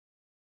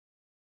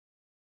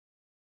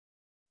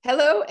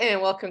Hello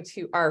and welcome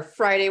to our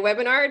Friday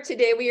webinar.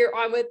 Today we are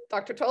on with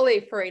Dr.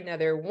 Tully for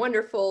another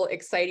wonderful,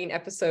 exciting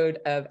episode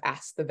of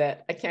Ask the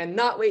Vet. I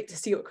cannot wait to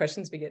see what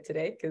questions we get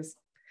today because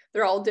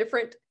they're all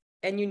different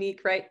and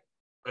unique, right?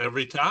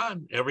 Every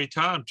time,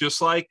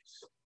 just like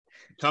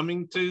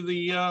coming to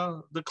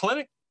the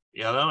clinic,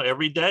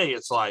 every day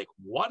it's like,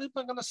 what am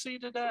I going to see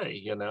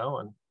today? And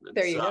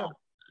there you go.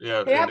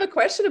 Yeah. Hey, I have a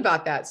question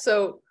about that.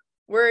 So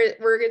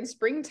we're in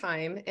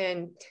springtime,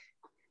 and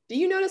do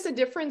you notice a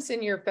difference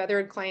in your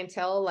feathered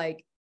clientele,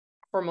 like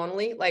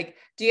hormonally? Like,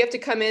 do you have to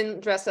come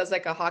in dressed as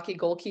like a hockey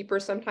goalkeeper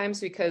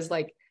sometimes because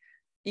like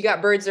you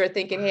got birds that are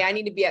thinking, hey, I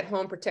need to be at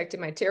home protecting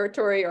my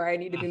territory, or I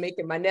need to be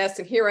making my nest,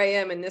 and here I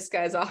am in this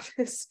guy's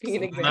office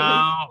being examined?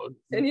 No.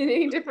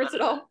 Any difference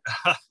at all?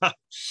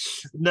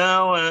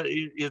 No,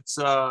 it's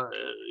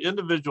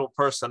individual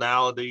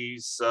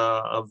personalities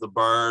of the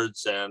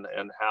birds and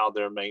how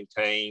they're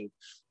maintained.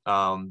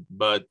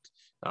 But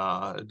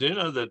I do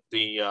know that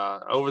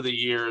over the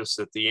years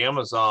that the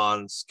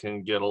Amazons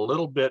can get a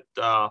little bit,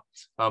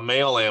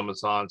 male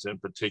Amazons in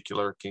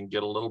particular can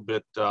get a little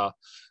bit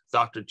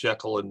Dr.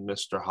 Jekyll and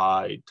Mr.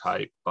 Hyde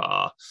type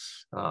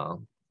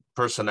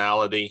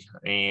personality,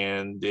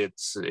 and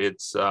it's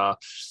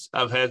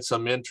I've had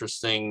some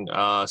interesting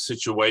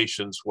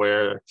situations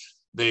where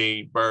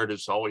the bird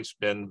has always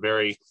been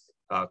very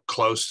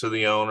close to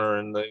the owner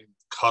and they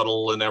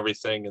cuddle and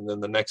everything, and then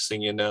the next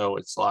thing you know,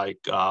 it's like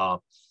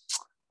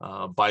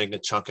biting a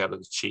chunk out of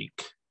the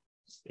cheek,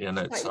 and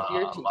it's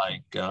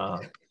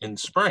in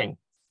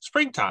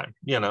springtime.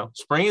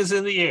 Spring is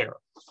in the air.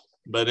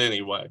 But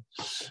anyway,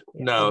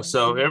 no.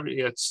 So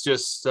it's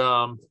just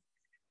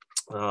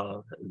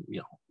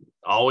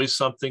always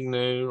something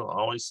new,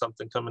 always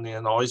something coming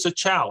in, always a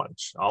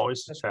challenge,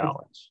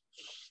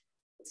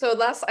 So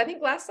I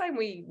think last time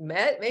we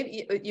met,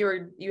 maybe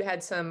you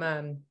had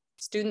some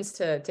students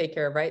to take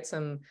care of, right?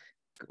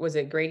 Was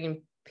it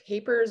grading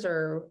papers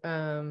or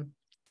trying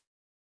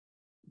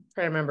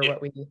to remember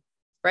what we did,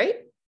 right?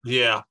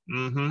 Yeah.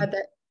 Mm-hmm.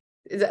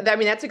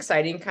 That's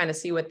exciting, kind of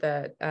see what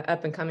the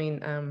up and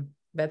coming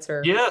vets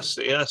are. Yes,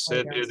 it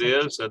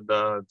is, and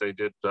they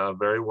did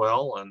very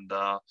well, and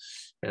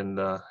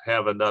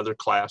have another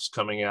class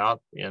coming out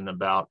in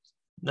about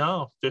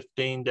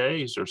 15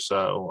 days or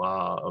so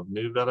of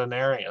new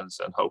veterinarians,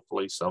 and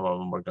hopefully some of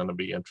them are going to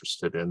be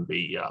interested in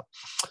the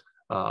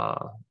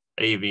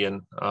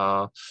avian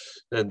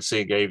and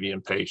seeing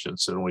avian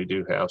patients, and we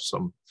do have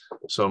some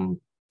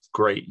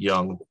great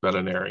young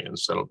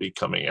veterinarians that'll be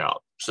coming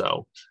out.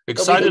 So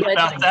excited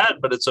about that,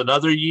 but it's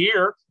another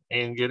year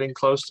and getting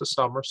close to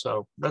summer,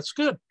 so that's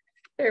good.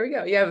 There we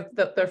go. Yeah,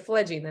 they're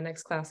fledging. The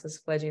next class is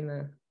fledging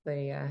the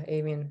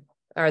avian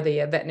or the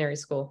veterinary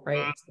school,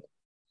 right?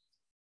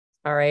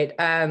 All right.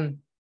 Are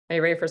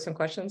you ready for some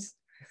questions?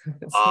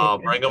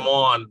 Bring them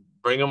on.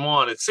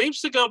 It seems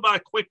to go by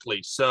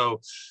quickly.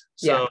 So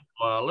yeah.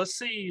 Let's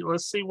see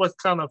what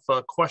kind of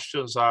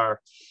questions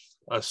our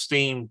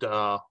esteemed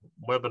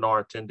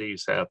webinar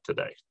attendees have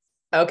today.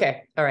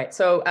 Okay. All right.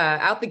 So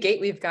out the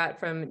gate, we've got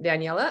from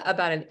Daniela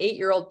about an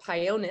 8-year-old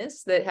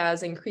Pyonis that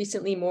has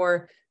increasingly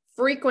more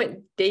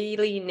frequent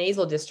daily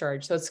nasal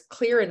discharge. So it's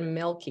clear and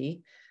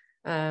milky.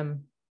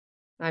 Sometimes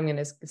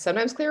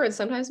clear and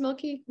sometimes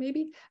milky,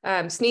 maybe.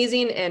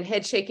 Sneezing and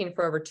head shaking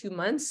for over 2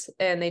 months.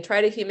 And they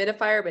tried a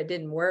humidifier, but it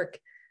didn't work.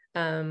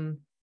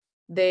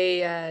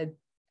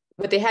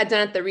 What they had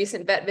done at the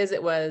recent vet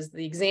visit was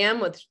the exam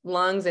with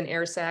lungs and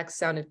air sacs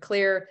sounded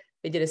clear.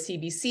 They did a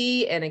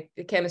CBC and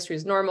the chemistry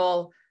is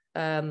normal.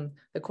 The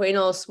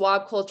cranial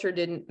swab culture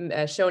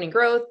didn't show any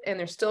growth, and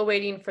they're still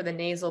waiting for the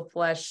nasal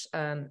flesh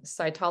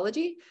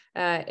cytology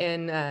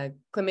and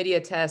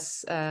chlamydia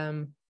tests.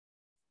 But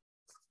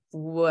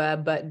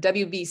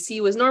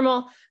WBC was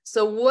normal.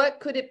 So what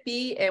could it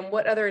be, and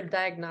what other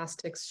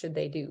diagnostics should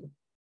they do?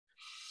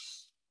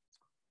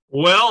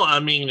 Well, I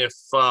mean, if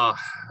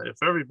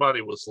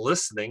everybody was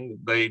listening,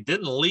 they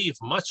didn't leave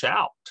much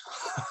out.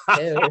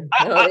 No,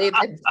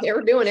 they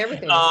were doing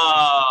everything.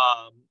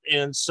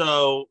 And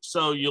so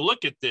you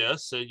look at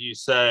this and you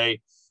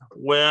say,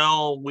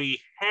 well, we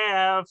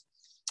have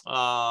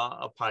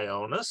a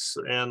Pyonis,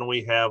 and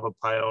we have a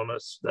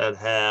Pyonis that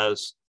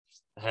has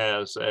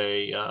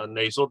a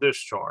nasal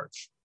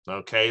discharge.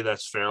 Okay,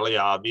 that's fairly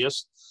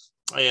obvious.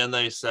 And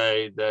they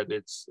say that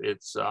it's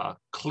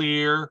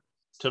clear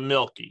to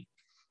milky.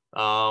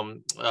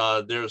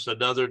 There's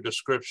another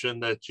description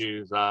that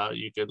you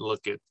could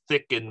look at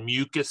thick and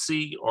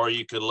mucousy, or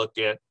you could look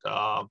at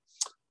kind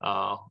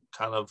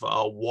of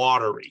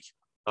watery.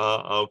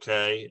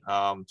 Okay,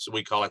 so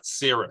we call it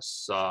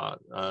serous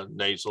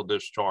nasal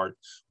discharge,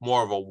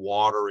 more of a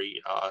watery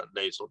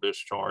nasal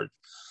discharge.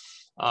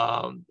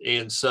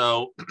 And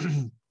so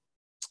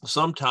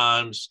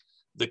sometimes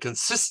the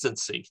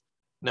consistency,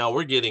 now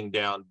we're getting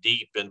down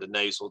deep into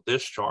nasal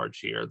discharge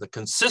here, the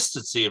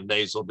consistency of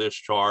nasal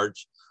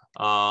discharge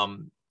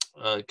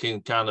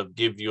can kind of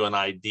give you an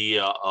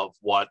idea of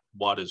what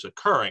is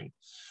occurring.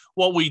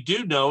 What we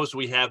do know is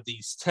we have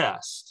these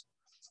tests.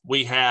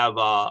 We have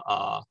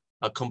a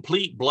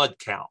complete blood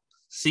count,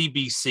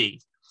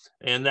 CBC,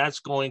 And that's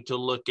going to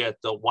look at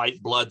the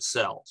white blood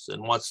cells.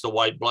 And what's the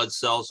white blood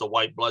cells? The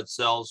white blood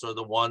cells are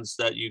the ones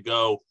that you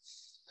go,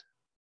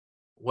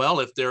 well,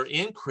 if they're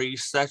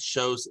increased, that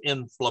shows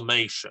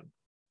inflammation.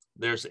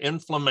 There's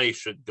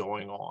inflammation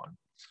going on.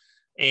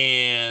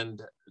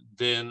 And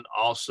then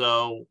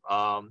also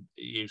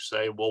you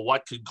say, well,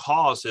 what could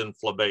cause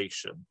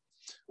inflammation?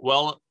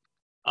 Well,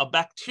 a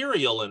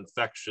bacterial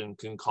infection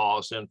can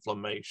cause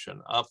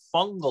inflammation. A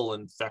fungal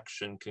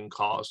infection can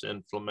cause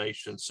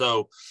inflammation.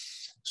 So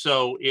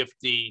if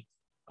the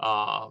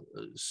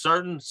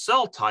certain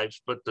cell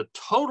types, but the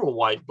total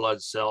white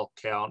blood cell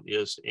count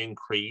is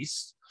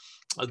increased,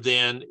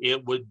 then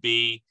it would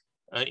be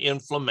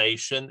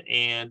inflammation.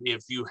 And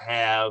if you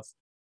have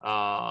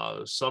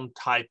some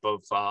type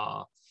of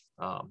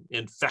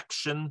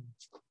infection,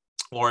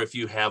 or if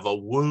you have a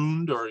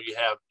wound or you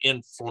have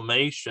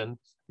inflammation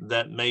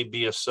that may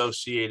be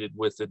associated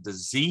with a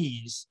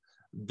disease,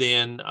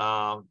 then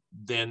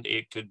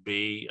it could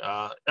be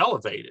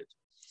elevated,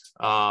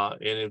 and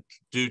it's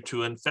due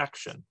to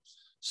infection.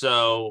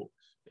 So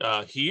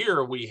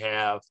here we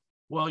have,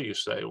 well, you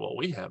say, well,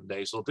 we have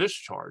nasal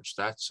discharge.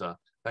 That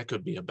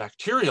could be a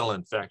bacterial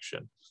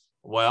infection.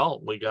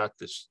 Well, we got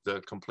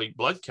the complete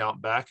blood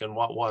count back, and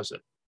what was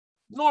it?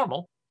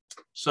 Normal.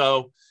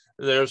 So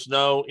there's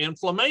no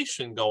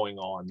inflammation going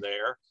on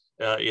there.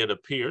 It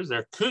appears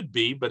there could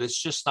be, but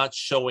it's just not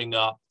showing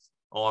up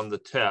on the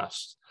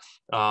test.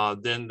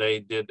 Then they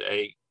did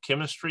a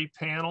chemistry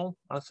panel,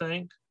 I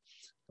think.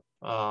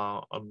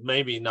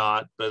 Maybe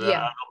not, but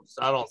yeah.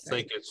 I don't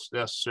think it's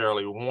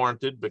necessarily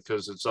warranted,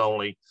 because it's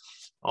only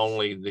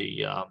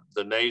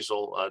the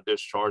nasal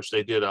discharge.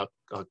 They did a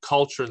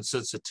culture and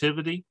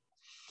sensitivity,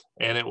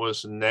 and it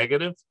was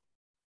negative.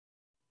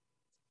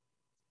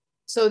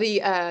 So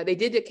they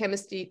did the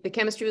chemistry. The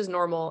chemistry was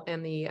normal,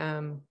 and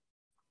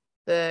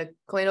the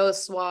choanal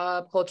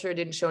swab culture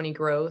didn't show any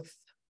growth.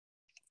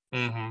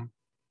 Mm-hmm.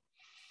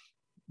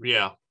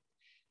 Yeah.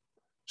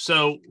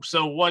 So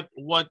what?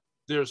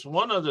 There's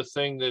one other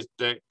thing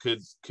that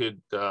could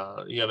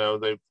you know,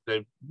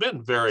 they've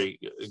been very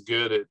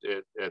good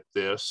at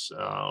this,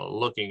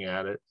 looking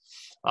at it.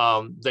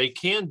 They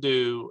can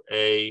do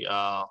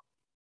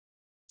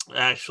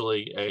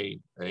actually a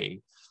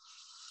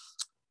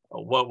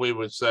what we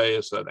would say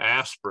is an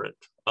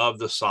aspirate of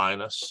the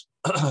sinus,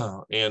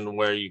 and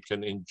where you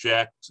can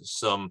inject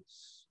some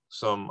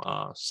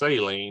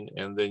saline,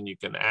 and then you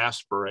can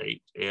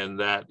aspirate, and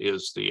that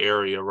is the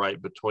area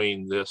right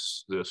between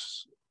this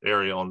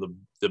area on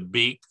the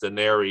beak, the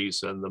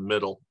nares, and the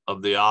middle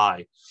of the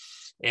eye.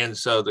 And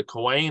so the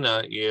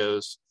choana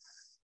is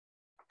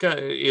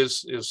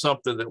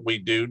something that we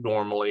do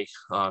normally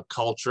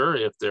culture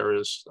if there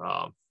is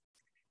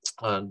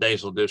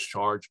nasal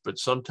discharge, but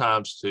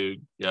sometimes to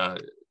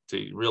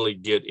really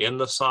get in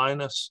the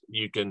sinus,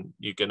 you can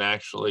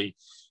actually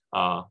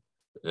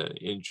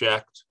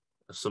inject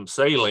some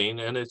saline,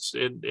 and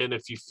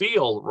if you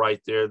feel right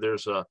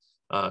there's a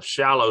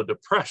shallow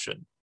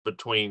depression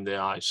between the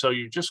eyes. So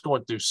you're just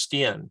going through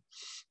skin,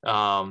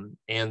 and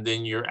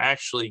then you're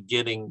actually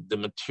getting the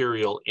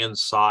material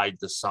inside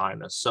the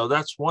sinus. So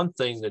that's one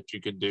thing that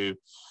you could do.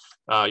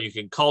 You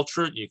can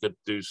culture it. You could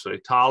do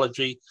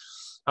cytology.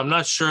 I'm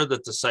not sure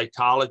that the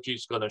cytology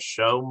is going to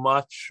show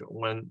much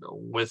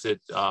with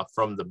it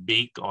from the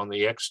beak on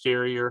the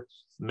exterior.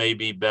 May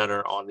be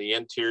better on the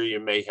interior. You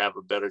may have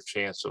a better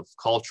chance of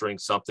culturing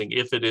something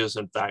if it is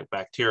in fact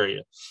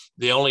bacteria.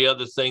 The only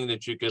other thing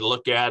that you could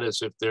look at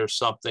is if there's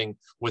something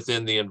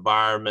within the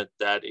environment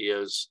that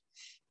is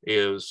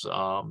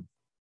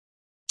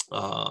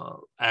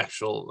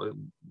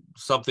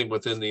something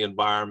within the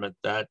environment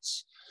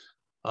that's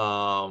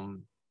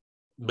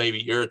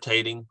maybe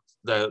irritating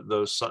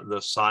the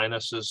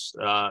sinuses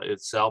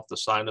itself, the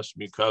sinus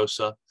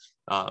mucosa,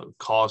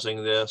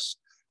 causing this.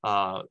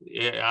 I'm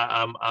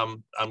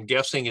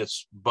guessing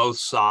it's both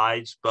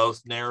sides,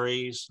 both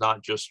nares,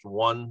 not just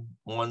one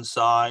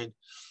side.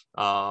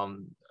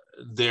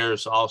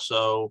 There's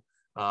also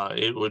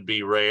it would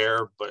be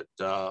rare, but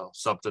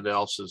something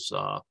else is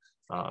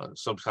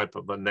some type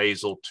of a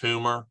nasal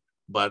tumor.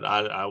 But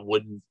I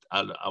wouldn't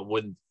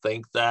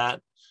think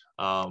that.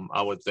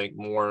 I would think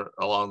more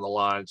along the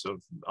lines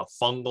of a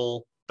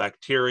fungal,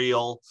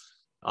 bacterial,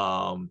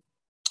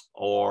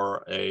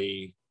 or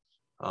a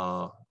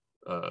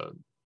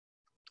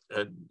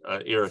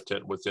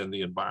irritant within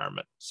the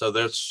environment. So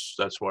that's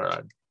where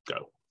I'd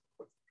go.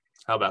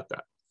 How about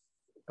that?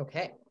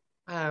 Okay.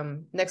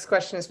 Next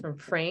question is from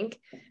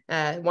Frank.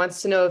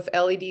 Wants to know if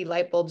LED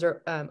light bulbs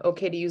are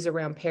okay to use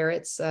around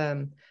parrots,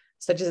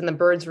 such as in the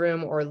bird's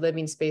room or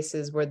living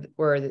spaces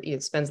where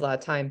it spends a lot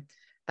of time.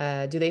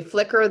 Do they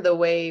flicker the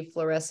way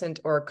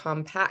fluorescent or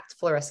compact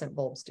fluorescent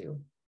bulbs do?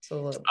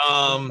 So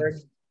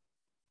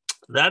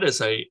that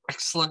is an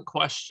excellent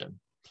question.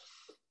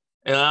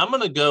 And I'm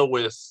going to go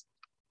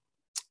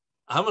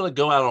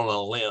out on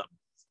a limb.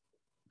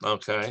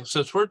 Okay.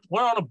 Since we're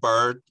on a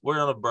bird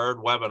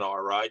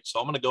webinar, right? So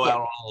I'm going to go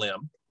out on a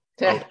limb.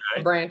 Okay.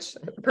 A branch.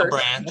 A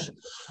branch.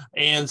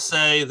 And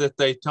say that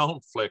they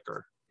don't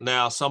flicker.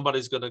 Now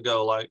somebody's going to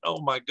go like,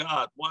 oh my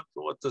God, what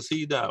does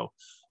he know?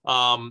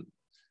 So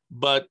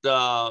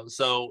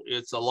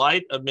it's a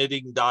light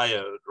emitting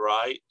diode,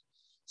 right?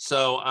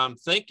 So I'm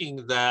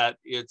thinking that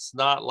it's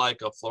not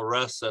like a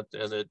fluorescent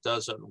and it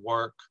doesn't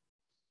work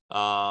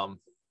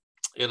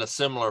in a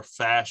similar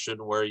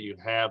fashion where you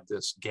have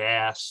this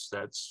gas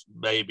that's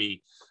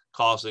maybe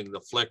causing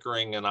the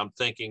flickering. And I'm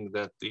thinking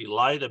that the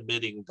light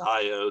emitting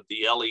diode,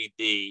 the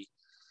LED,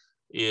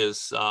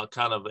 is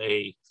kind of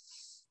a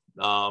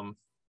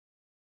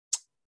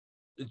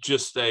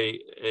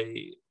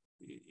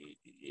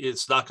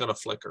it's not going to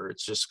flicker.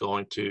 It's just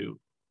going to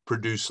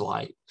produce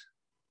light.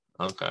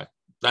 Okay.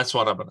 That's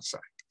what I'm going to say.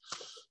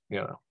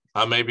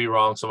 I may be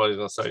wrong. Somebody's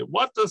going to say,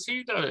 what does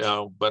he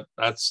know? But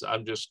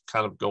I'm just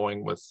kind of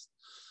going with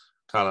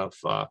kind of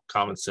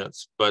common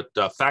sense, but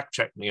fact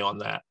check me on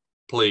that,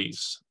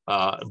 please.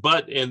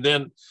 And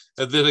then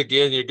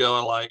again, you're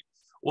going like,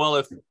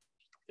 well,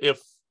 if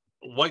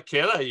what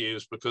can I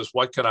use? Because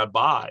what can I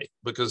buy?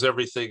 Because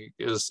everything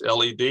is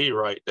LED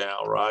right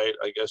now, right?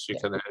 I guess you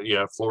can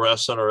have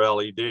fluorescent or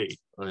LED,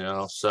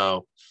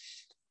 so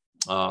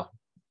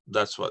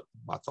that's what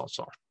my thoughts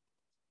are.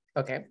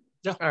 Okay.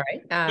 Yeah. All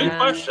right. Good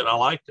question. I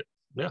liked it.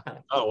 Yeah.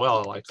 Oh, well,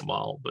 I like them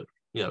all, but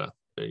there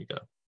you go.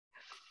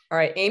 All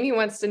right. Amy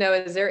wants to know,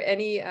 is there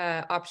any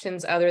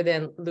options other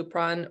than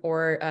Lupron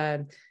or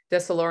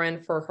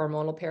Desoloran for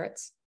hormonal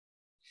parrots?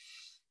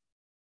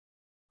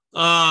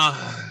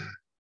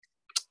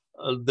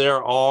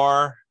 There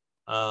are,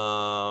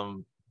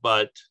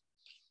 but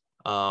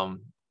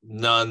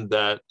none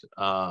that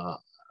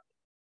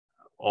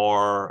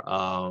are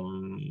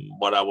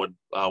what I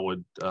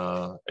would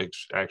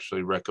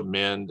actually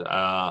recommend.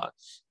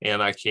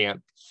 And I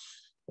can't,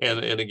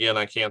 and again,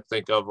 I can't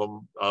think of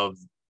them of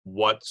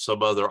what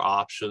some other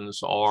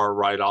options are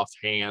right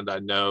offhand. I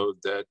know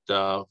that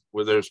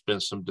where there's been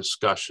some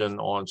discussion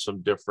on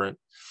some different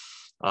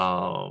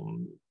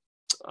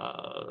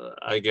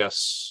I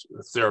guess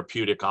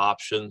therapeutic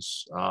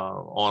options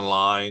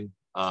online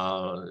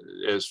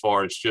as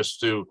far as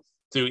just through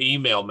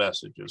email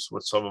messages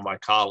with some of my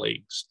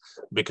colleagues,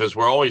 because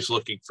we're always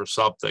looking for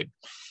something.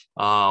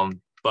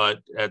 But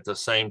at the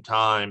same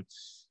time,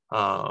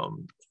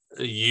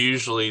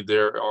 usually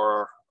there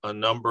are a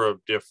number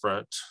of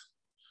different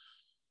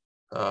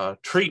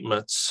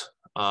treatments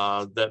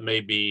that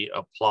may be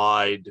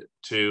applied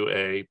to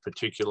a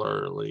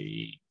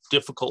particularly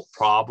difficult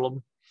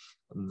problem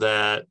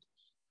that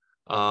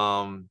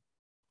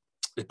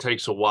it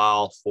takes a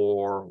while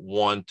for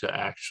one to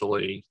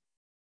actually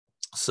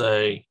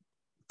say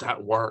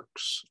that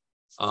works,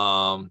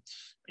 and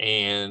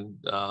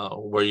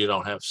where you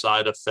don't have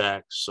side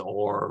effects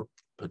or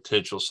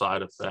potential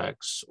side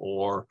effects,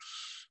 or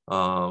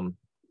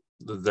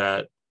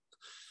that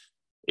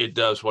it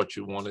does what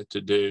you want it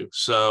to do.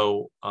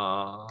 So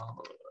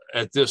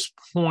at this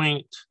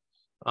point,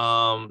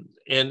 and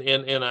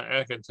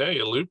I can tell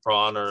you,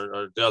 Lupron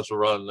or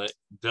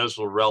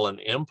Desoloran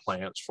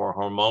implants for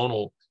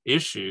hormonal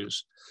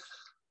issues,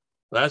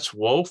 that's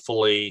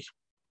woefully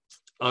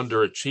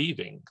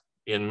underachieving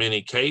in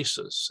many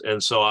cases.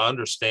 And so I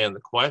understand the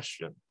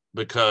question,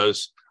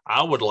 because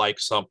I would like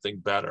something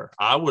better.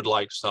 I would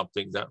like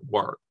something that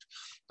worked,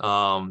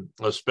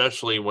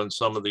 especially when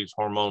some of these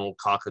hormonal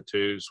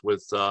cockatoos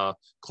with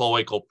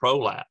cloacal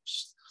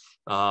prolapse,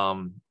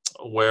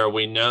 where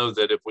we know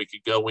that if we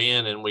could go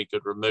in and we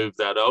could remove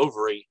that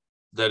ovary,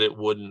 that it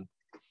wouldn't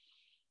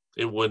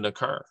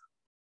occur.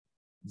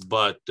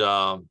 But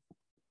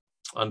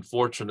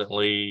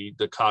unfortunately,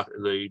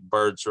 the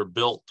birds are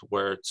built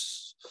where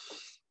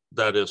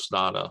that is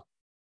not a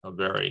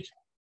very,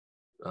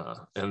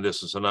 and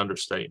this is an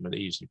understatement,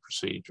 easy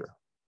procedure.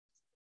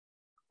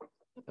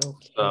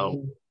 Okay.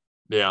 So,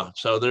 yeah,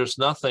 so there's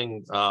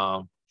nothing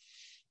that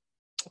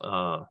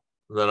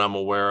I'm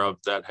aware of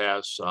that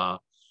has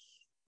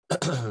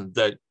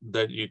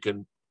that you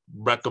can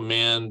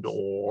recommend,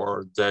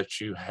 or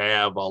that you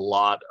have a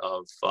lot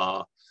of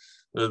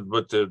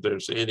but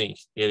there's any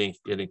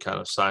kind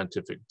of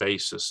scientific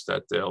basis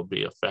that they'll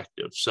be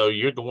effective. So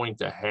you're going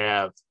to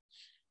have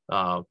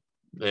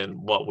and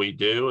what we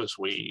do is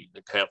we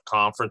have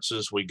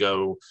conferences, we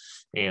go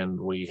and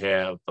we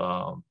have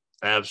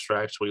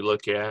abstracts we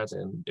look at,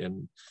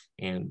 and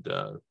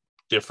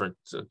different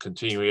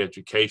continuing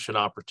education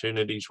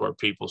opportunities where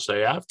people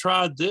say, I've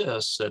tried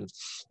this and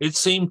it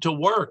seemed to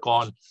work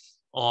on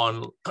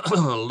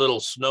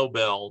little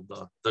Snowbell,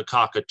 the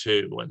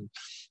cockatoo, and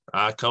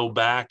I go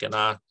back and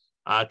I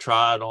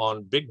tried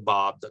on Big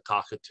Bob, the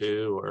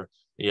cockatoo, or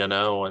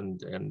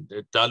and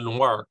it doesn't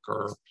work,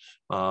 or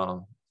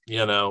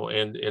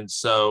and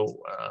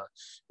so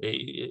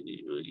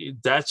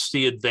that's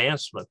the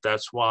advancement.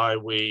 That's why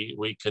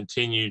we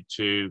continue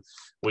to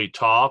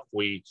talk,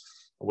 we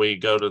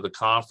go to the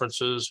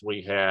conferences,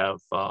 we have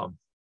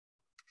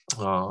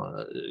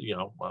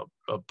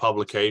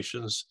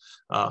publications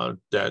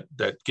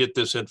that get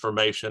this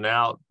information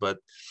out. But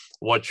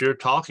what you're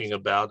talking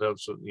about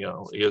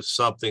is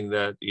something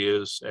that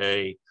is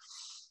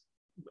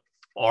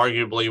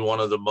arguably one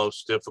of the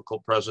most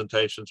difficult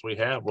presentations we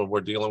have when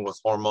we're dealing with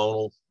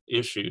hormonal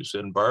issues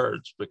in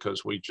birds,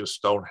 because we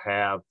just don't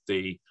have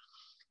the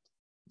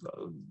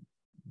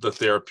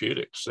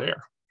therapeutics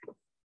there.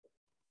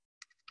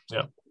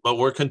 Yeah, but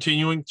we're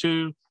continuing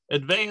to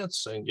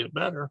advance and get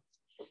better.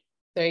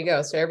 There you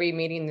go. So every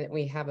meeting that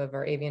we have of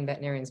our avian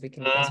veterinarians, we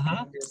can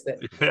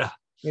that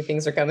new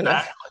things are coming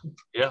up.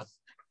 Yeah.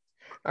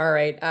 All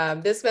right.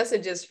 This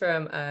message is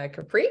from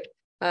Capri.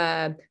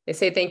 They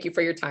say thank you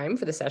for your time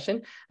for the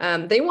session.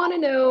 They want to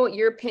know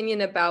your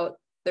opinion about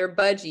their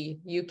budgie,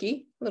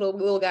 Yuki,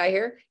 little guy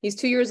here. He's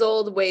 2 years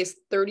old, weighs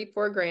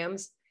 34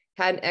 grams,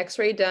 had an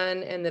x-ray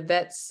done, and the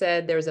vet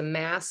said there's a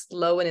mass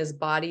low in his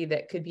body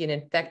that could be an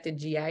infected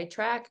GI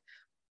tract,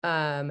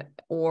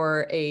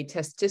 or a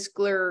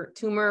testicular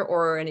tumor,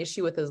 or an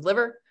issue with his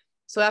liver.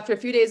 So after a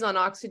few days on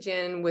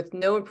oxygen with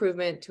no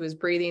improvement to his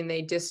breathing,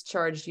 they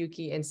discharged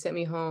Yuki and sent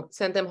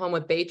them home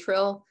with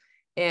Baytril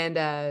and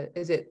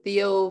is it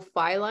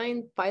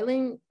theophylline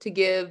to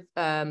give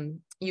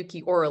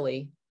Yuki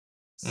orally.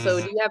 So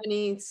do you have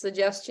any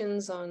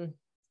suggestions on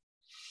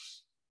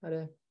how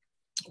to?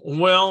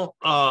 Well,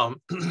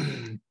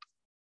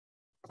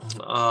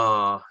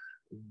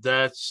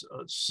 that's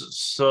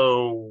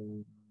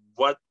so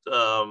what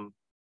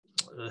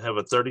have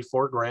a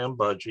 34 gram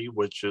budgie,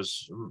 which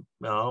is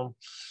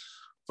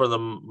for the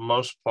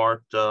most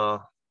part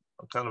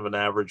kind of an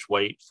average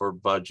weight for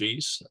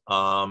budgies.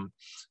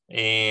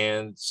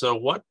 And so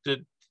what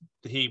did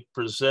he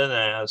present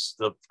as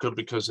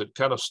because it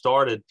kind of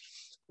started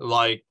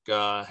like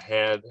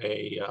had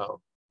a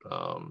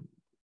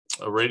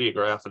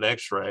radiograph, an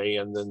x-ray,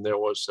 and then there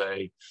was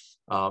a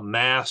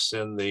mass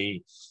in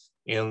the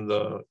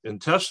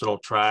intestinal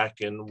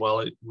tract, and well,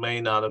 it may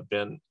not have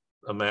been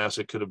a mass,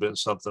 it could have been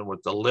something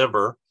with the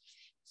liver.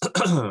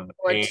 Or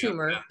a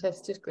tumor,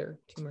 testicular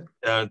tumor.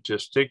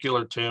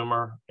 Testicular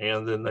tumor,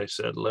 and then they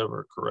said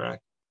liver,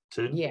 correct,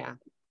 too? Yeah.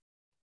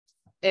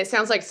 It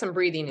sounds like some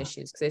breathing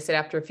issues, because they said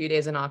after a few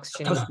days in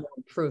oxygen, there was no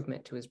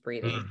improvement to his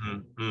breathing.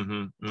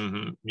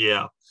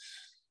 Yeah.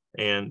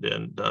 And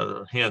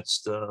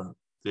hence the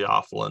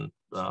theophylline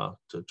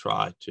to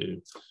try to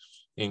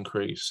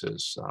increase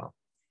his,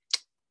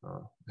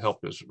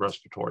 help his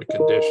respiratory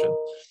condition.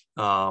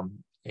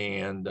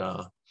 And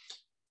how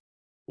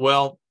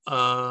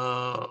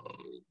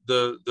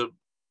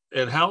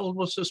old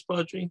was this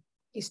budgie?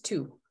 He's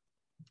two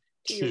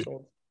years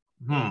old.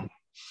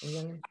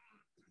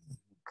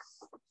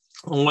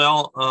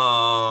 Well,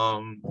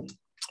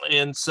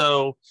 and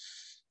so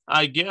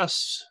I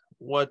guess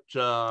what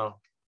a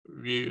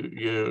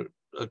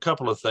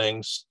couple of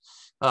things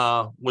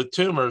with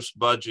tumors,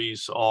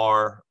 budgies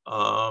are,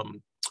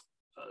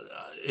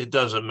 it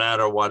doesn't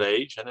matter what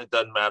age, and it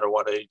doesn't matter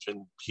what age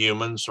in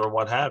humans or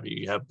what have you.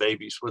 You have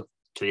babies with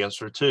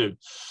cancer too.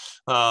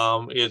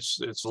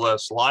 It's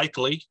less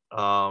likely in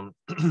a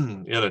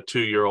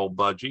 2-year-old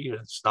budgie.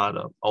 It's not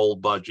an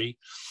old budgie,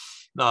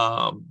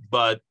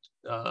 but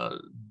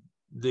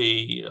the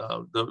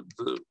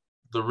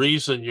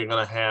reason you're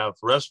going to have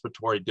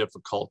respiratory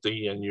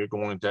difficulty and you're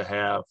going to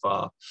have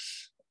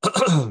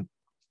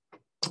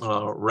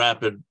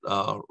rapid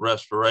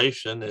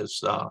respiration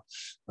is,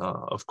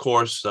 of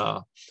course,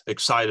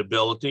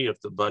 excitability, if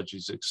the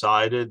budgie's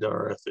excited,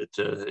 or if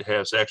it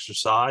has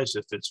exercise,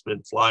 if it's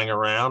been flying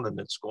around and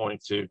it's going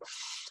to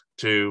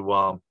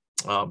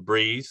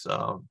breathe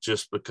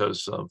just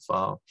because of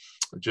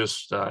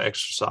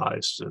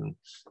exercise and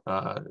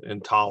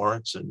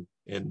intolerance and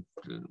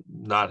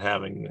not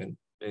having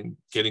and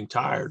getting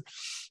tired.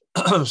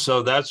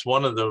 So that's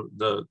one of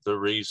the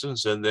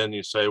reasons. And then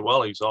you say,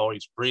 well, he's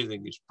always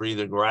breathing. He's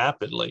breathing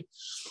rapidly.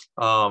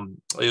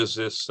 Is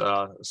this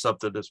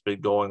something that's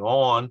been going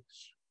on,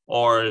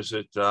 or is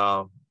it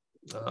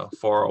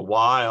for a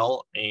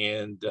while?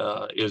 And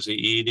is he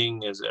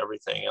eating? Is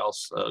everything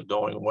else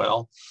going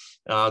well?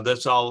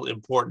 That's all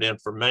important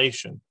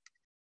information.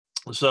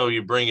 So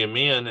you bring him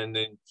in, and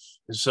then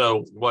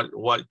so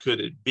what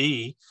could it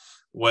be?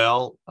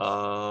 Well,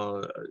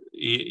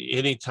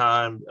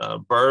 anytime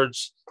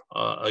birds,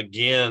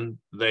 again,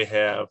 they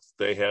have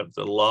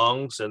the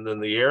lungs and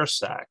then the air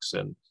sacs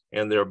and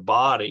their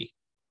body.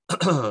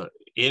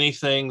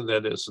 Anything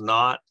that is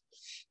not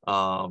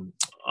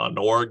an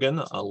organ,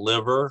 a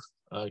liver,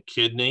 a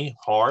kidney,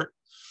 heart,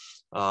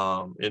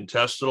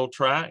 intestinal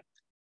tract,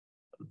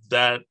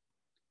 that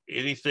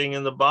anything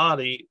in the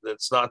body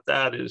that's not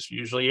that is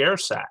usually air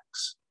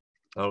sacs.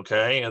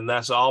 Okay, and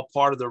that's all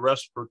part of the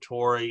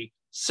respiratory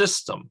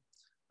system.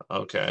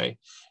 Okay,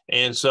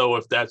 and so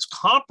if that's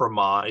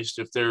compromised,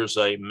 if there's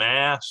a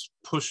mass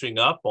pushing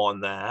up on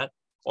that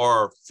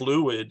or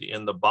fluid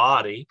in the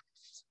body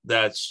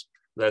that's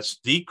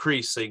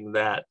decreasing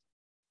that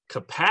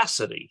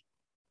capacity,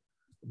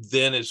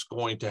 then it's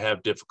going to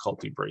have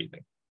difficulty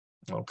breathing.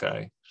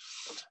 Okay,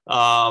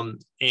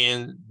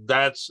 and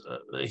that's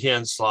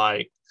hence,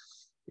 like,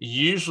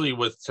 usually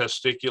with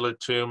testicular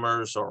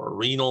tumors or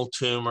renal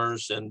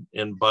tumors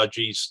and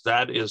budgies,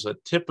 that is a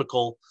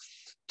typical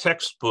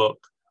textbook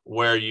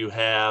where you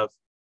have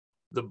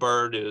the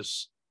bird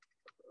is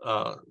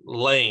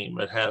lame.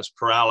 It has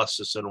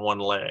paralysis in one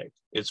leg.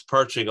 It's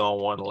perching on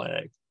one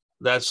leg.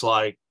 That's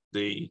like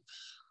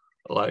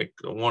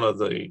one of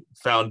the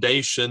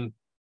foundation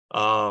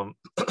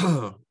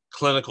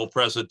clinical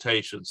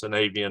presentations in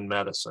avian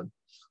medicine,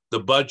 the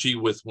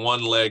budgie with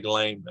one leg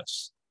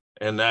lameness.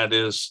 And that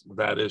is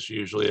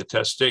usually a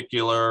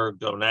testicular,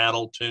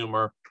 gonadal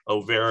tumor,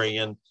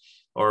 ovarian,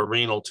 or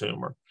renal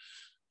tumor.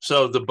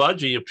 So the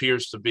budgie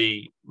appears to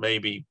be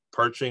maybe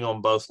perching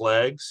on both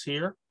legs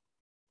here.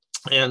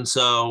 And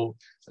so,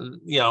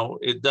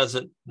 it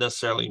doesn't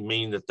necessarily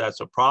mean that that's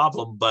a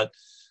problem, but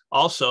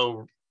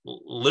also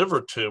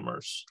liver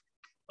tumors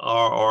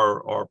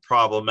are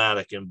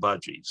problematic in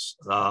budgies.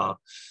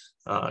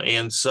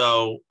 And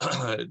so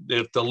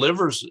if the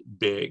liver's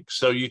big,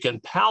 so you can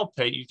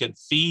palpate, you can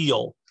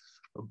feel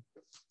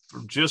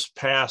just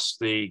past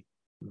the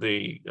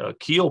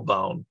keel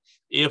bone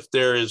if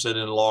there is an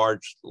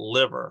enlarged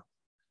liver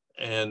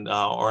and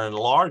or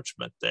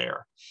enlargement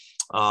there.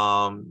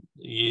 So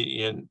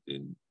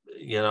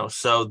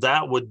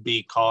that would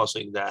be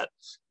causing that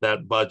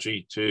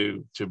budgie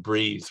to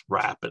breathe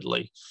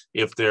rapidly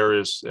if there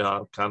is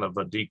kind of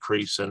a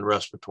decrease in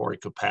respiratory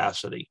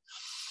capacity.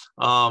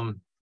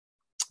 Then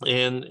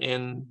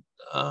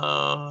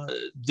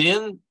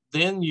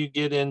you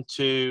get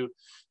into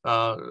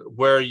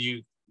where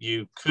you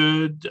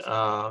could,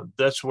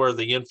 that's where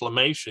the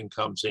inflammation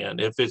comes in.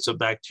 If it's a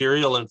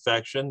bacterial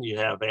infection, you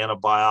have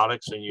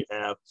antibiotics and you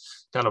have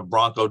kind of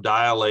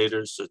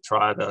bronchodilators to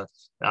try to,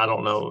 I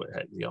don't know,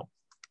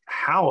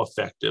 how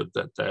effective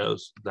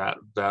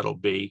that'll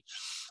be,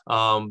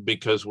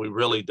 because we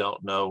really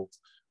don't know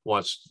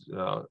what's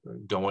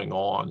going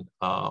on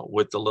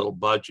with the little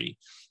budgie.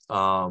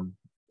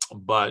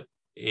 But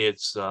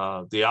it's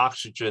the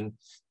oxygen.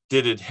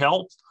 Did it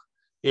help?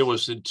 It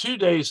was in 2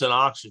 days in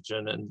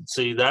oxygen. And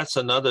see, that's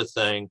another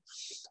thing.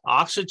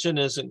 Oxygen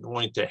isn't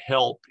going to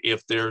help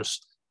if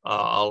there's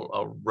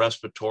a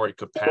respiratory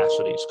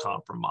capacity is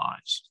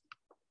compromised.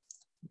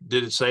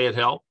 Did it say it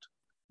helped?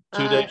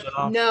 2 days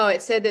off? No,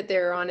 it said that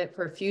they're on it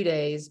for a few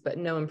days, but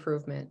no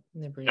improvement in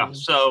the breathing. Yeah,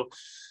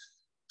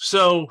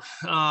 so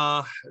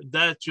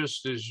that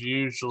just is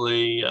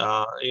usually,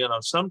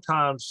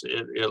 sometimes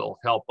it'll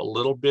help a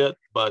little bit,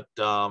 but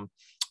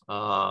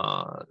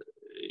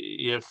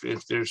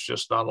if there's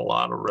just not a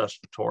lot of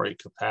respiratory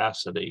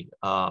capacity,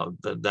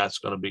 that's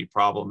going to be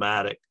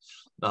problematic.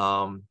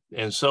 And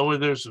so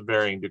there's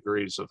varying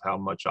degrees of how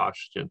much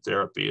oxygen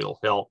therapy it'll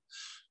help.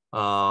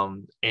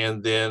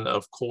 And then,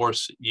 of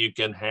course, you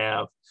can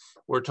have,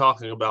 we're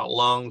talking about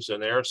lungs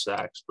and air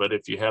sacs, but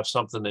if you have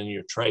something in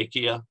your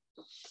trachea,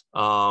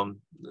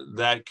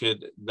 that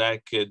could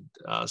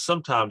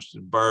sometimes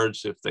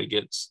birds, if they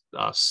get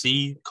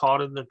seed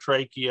caught in the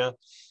trachea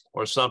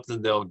or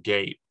something, they'll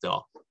gape.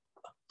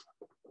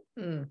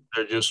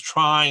 They're just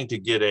trying to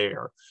get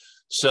air.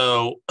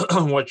 So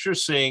what you're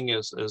seeing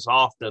is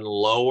often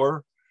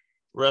lower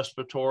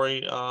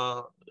respiratory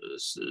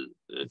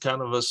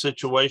kind of a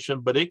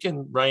situation, but it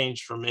can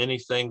range from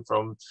anything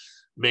from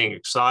being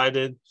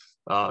excited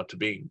to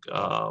being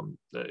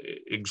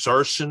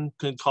exertion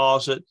can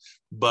cause it.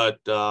 But,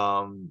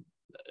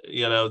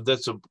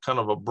 that's a kind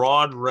of a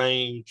broad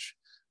range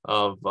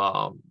of,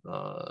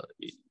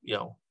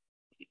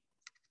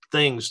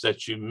 things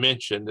that you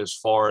mentioned as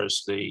far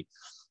as the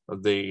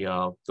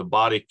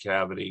body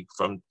cavity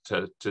from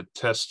to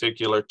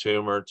testicular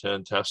tumor to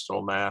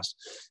intestinal mass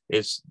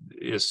is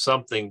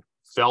something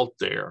felt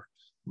there.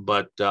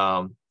 But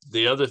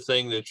the other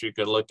thing that you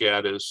can look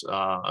at is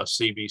a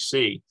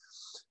CBC.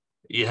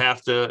 You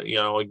have to,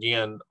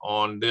 again,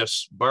 on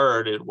this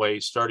bird, it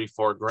weighs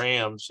 34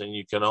 grams and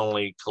you can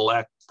only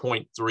collect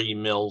 0.3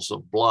 mils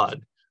of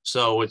blood.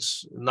 So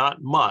it's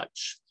not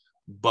much,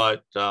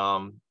 but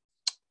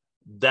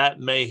that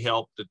may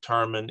help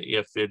determine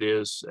if it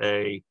is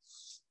an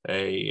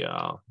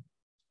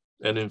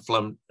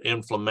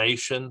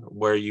inflammation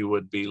where you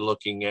would be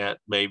looking at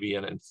maybe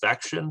an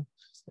infection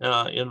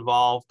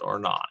involved or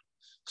not.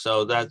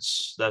 So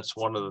that's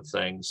one of the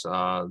things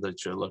that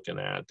you're looking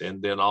at.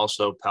 And then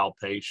also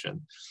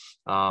palpation,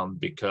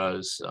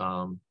 because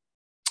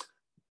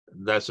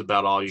that's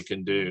about all you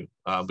can do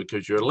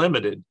because you're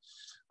limited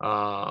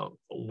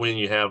when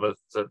you have a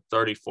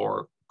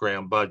 34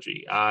 gram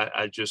budgie.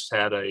 I just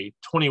had a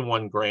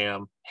 21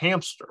 gram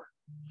hamster.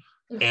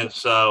 And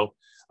so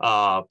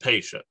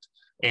patient.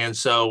 And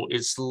so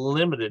it's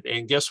limited.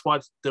 And guess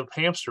what the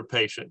hamster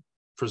patient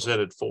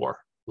presented for,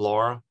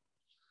 Laura?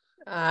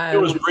 It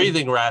was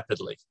breathing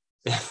rapidly.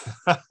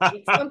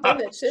 Something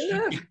that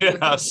shouldn't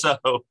have.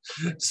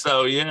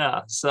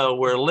 So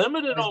we're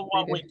limited on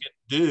what we can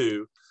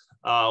do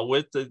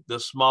with the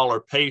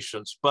smaller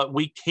patients, but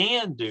we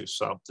can do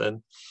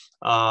something.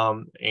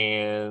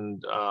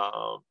 And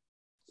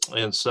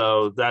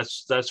so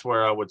that's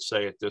where I would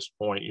say at this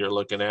point you're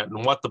looking at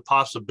and what the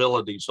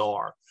possibilities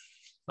are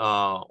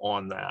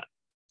on that.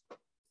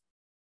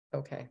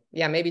 Okay.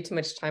 Yeah, maybe too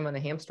much time on the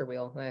hamster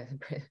wheel.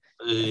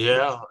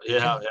 Yeah.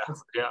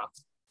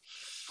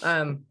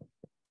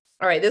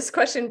 All right, this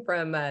question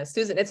from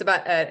Susan, it's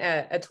about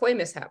a toy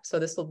mishap. So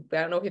I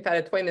don't know if you've had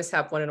a toy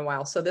mishap one in a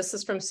while. So this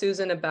is from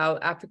Susan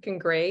about African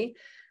gray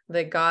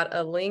that got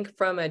a link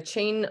from a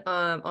chain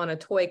on a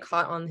toy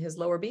caught on his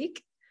lower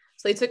beak.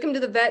 So they took him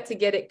to the vet to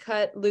get it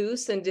cut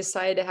loose and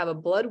decided to have a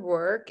blood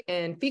work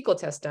and fecal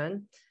test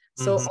done.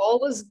 So all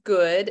was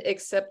good,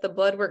 except the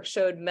blood work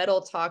showed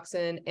metal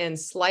toxin and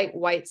slight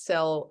white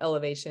cell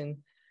elevation.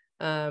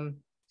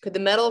 Could the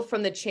metal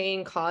from the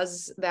chain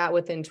cause that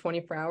within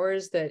 24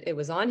 hours that it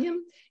was on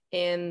him?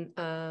 And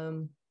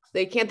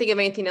they can't think of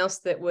anything else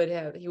that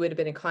he would have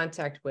been in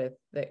contact with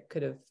that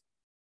could have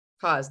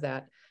caused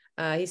that.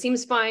 He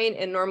seems fine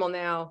and normal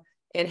now.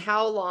 And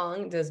how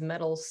long does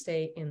metal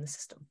stay in the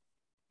system?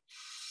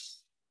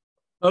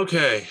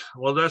 Okay,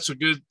 well, that's a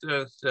good,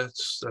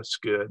 that's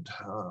good.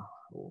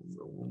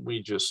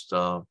 We just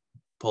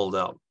pulled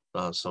out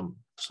some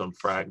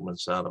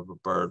fragments out of a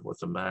bird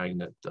with a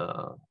magnet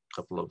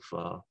couple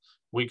of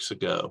weeks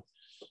ago.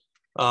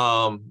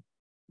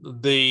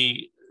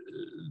 The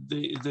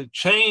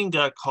chain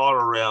got caught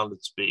around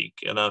its beak,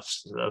 and I've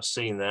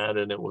seen that,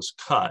 and it was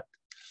cut.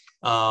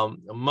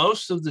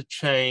 Most of the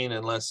chain,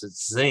 unless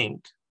it's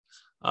zinc,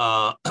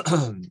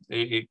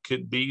 it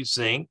could be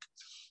zinc,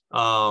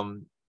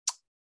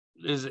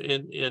 is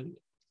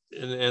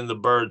in the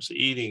birds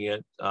eating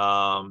it,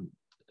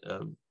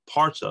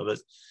 parts of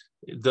it.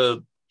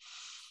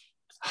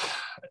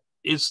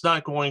 It's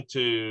not going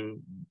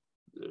to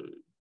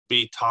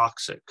be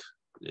toxic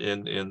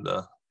in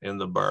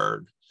the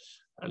bird,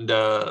 and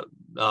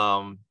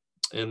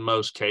in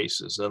most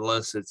cases,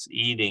 unless it's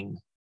eating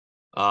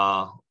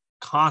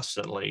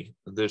constantly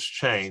this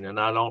chain. And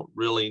I don't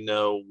really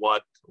know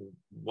what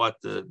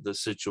the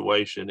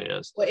situation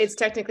is. Well, it's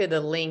technically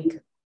the link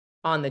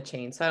on the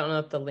chain, so I don't know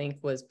if the link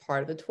was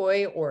part of the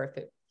toy or if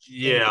it.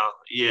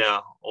 Yeah,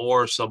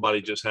 or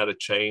somebody just had a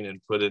chain and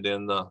put it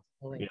in the.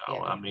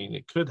 I mean,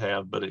 it could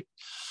have, but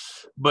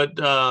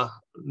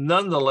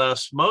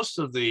nonetheless, most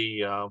of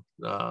the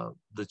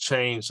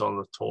chains on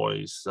the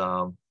toys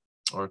are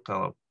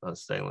kind of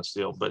stainless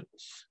steel. But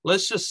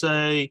let's just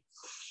say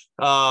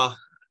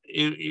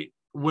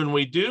when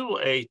we do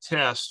a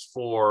test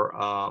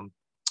for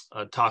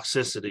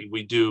toxicity,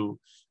 we do.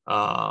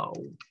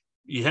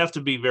 You have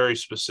to be very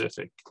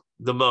specific.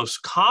 The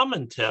most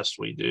common test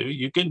we do,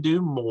 you can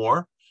do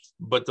more,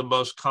 but the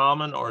most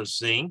common are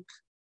zinc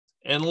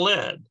and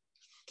lead.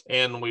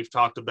 And we've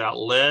talked about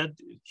lead.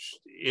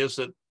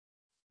 It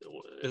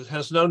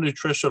has no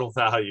nutritional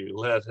value.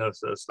 Lead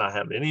does not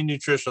have any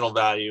nutritional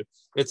value.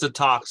 It's a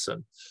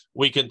toxin.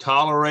 We can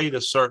tolerate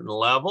a certain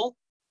level,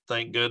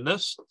 thank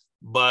goodness,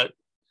 but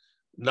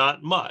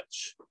not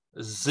much.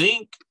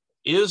 Zinc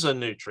is a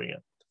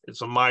nutrient.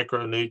 It's a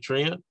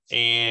micronutrient,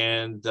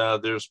 and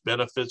there's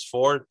benefits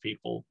for it.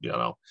 People,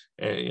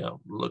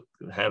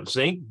 have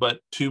zinc, but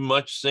too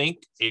much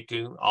zinc, it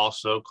can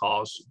also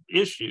cause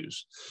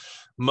issues.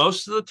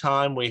 Most of the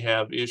time we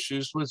have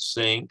issues with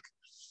zinc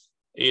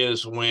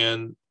is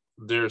when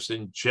there's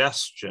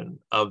ingestion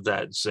of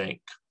that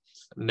zinc.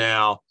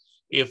 Now,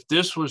 if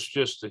this was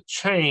just a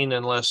chain,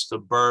 unless the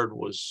bird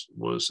was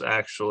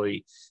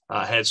actually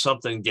had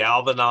something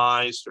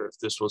galvanized, or if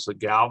this was a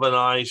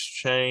galvanized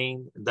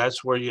chain,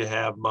 that's where you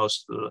have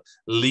most of the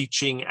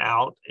leaching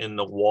out in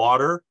the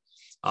water.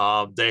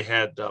 They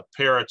had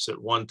parrots at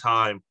one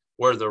time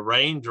where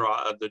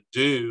the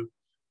dew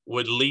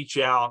would leach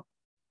out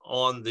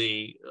on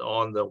the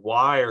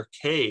wire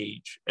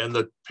cage, and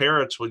the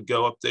parrots would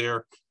go up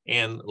there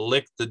and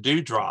lick the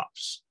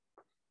dewdrops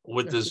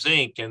with the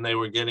zinc, and they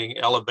were getting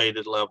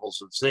elevated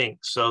levels of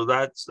zinc. So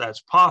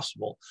that's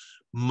possible.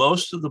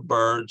 Most of the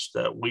birds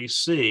that we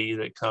see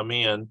that come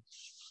in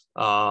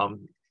a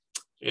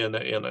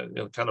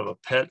kind of a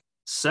pet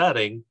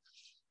setting,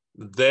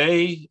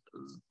 they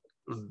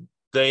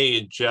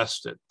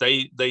ingest it.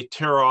 They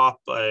tear off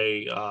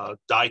a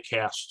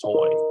die-cast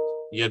toy,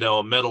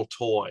 a metal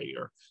toy,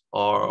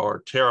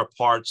 or tear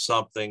apart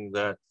something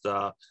that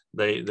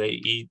they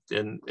eat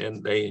and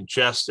they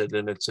ingest it,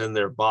 and it's in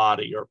their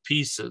body, or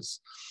pieces.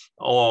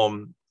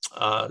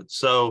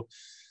 So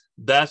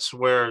that's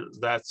where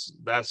that's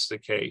the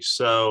case.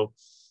 So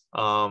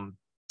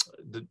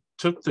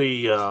took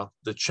the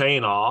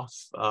chain off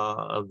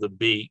of the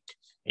beak,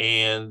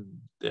 and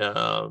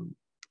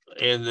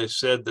they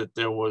said that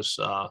there was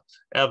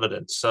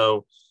evidence.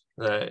 So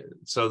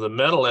the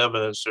metal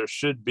evidence, there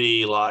should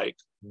be like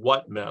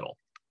what metal,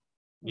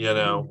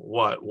 what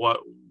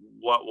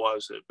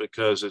was it?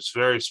 Because it's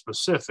very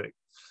specific.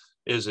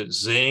 Is it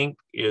zinc?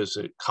 Is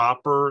it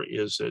copper?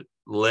 Is it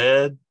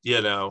lead?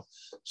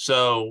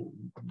 So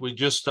we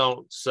just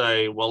don't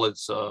say, well,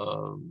 it's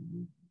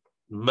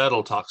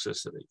metal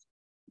toxicity.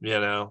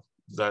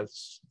 That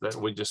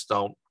we just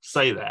don't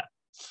say that.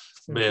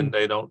 And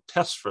they don't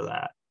test for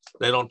that.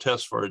 They don't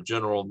test for a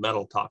general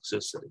metal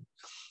toxicity.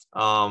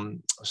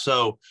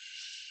 So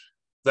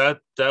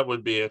that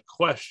would be a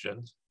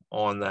question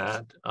on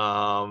that.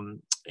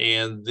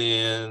 And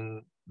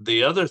then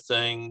the other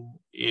thing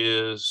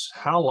is,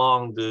 how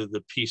long do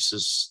the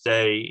pieces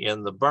stay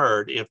in the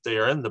bird if they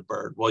are in the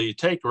bird? Well, you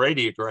take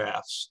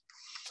radiographs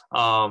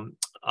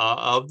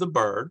of the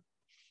bird.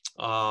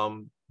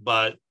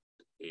 But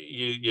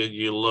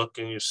you look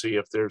and you see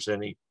if there's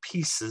any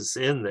pieces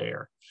in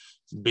there,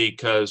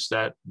 because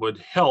that would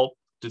help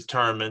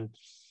determine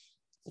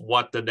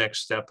what the next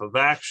step of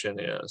action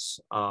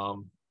is.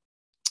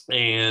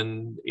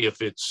 And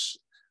if it's,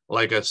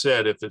 like I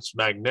said, if it's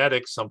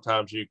magnetic,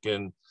 sometimes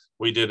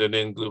we did an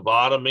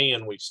ingluvotomy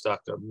and we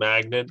stuck a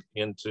magnet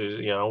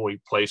into,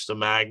 we placed a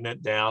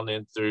magnet down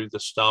in through the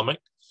stomach,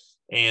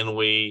 and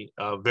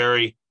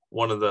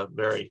one of the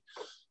very,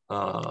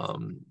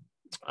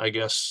 I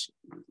guess,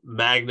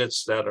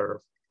 magnets that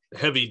are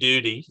heavy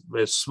duty,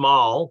 is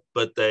small,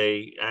 but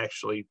they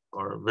actually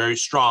are very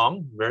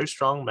strong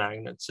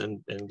magnets,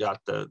 and got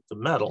the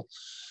metal.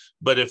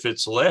 But if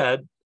it's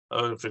lead,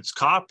 or if it's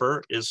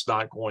copper, it's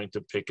not going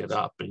to pick it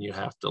up, and you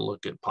have to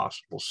look at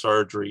possible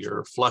surgery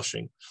or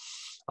flushing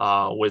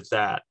with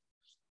that.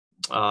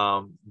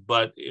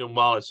 But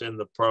while it's in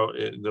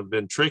the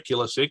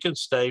ventriculus, it can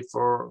stay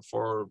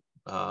for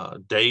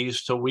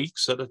days to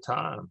weeks at a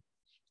time,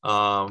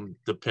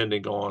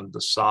 depending on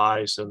the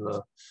size and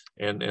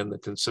the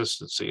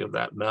consistency of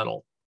that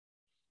metal.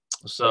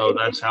 So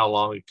that's how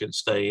long it can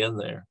stay in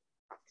there.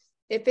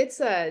 If it's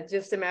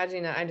just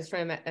imagine, I'm just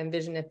trying to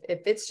envision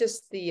if it's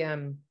just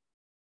the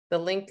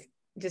link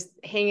just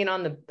hanging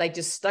on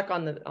just stuck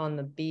on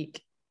the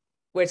beak,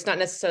 where it's not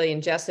necessarily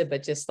ingested,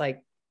 but just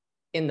like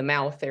in the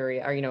mouth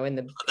area, or in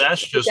the,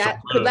 that's just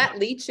could that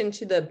leach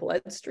into the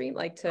bloodstream,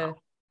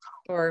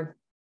 or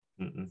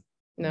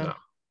no?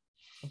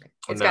 Okay.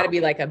 It's got to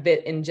be like a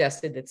bit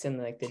ingested that's in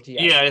like the GI.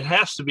 Yeah, it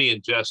has to be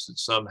ingested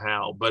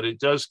somehow, but it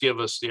does give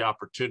us the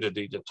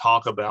opportunity to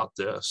talk about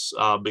this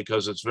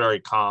because it's very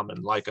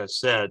common, like I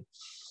said,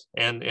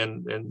 and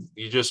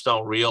you just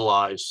don't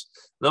realize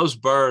those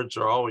birds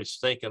are always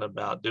thinking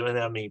about doing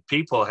that. I mean,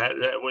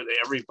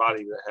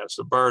 everybody that has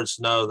the birds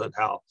know that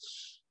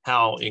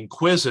how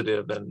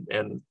inquisitive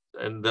and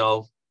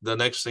they'll, the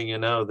next thing you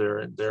know,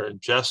 they're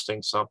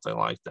ingesting something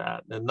like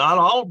that. And not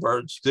all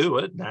birds do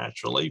it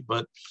naturally,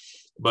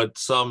 but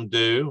some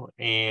do.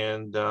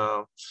 And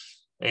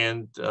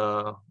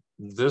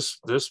this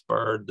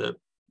bird that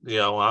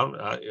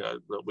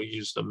that we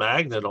used a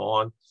magnet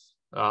on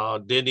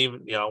didn't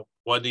even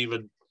wasn't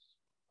even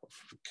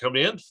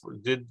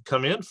didn't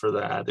come in for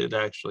that. It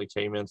actually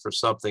came in for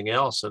something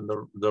else, and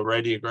the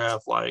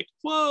radiograph, like,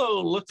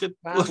 whoa, look at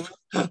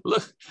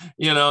look,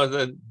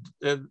 and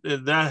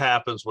that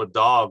happens with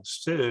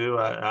dogs too.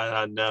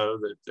 I know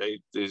that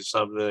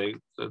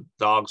the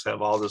dogs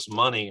have all this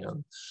money,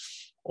 and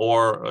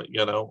or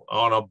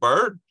on a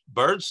bird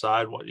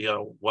side,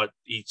 what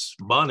eats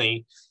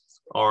money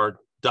are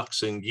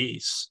ducks and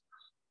geese,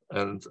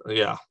 and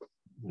a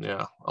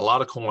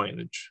lot of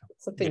coinage.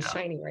 Something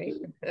shiny, right?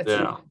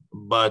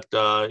 But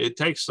it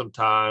takes some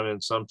time,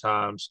 and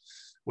sometimes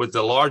with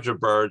the larger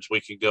birds, we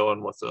can go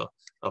in with a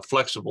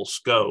flexible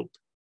scope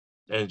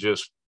and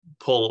just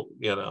pull,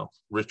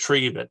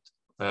 retrieve it,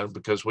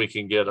 because we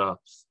can get a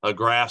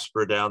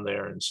grasper down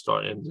there and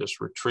just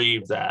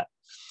retrieve that.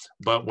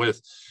 But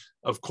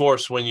of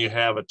course, when you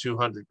have a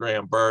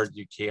 200-gram bird,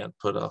 you can't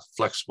put a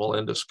flexible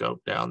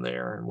endoscope down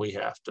there, and we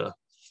have to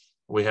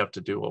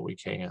do what we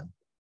can.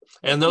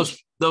 And those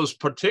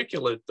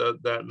particulate,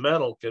 that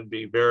metal can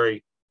be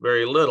very,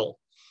 very little.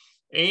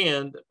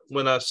 And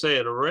when I say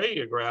a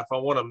radiograph, I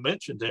want to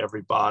mention to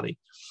everybody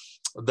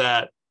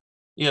that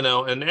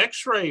an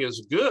X-ray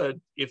is good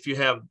if you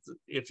have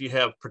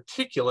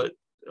particulate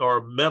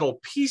or metal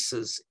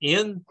pieces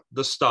in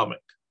the stomach.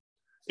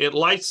 It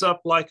lights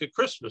up like a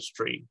Christmas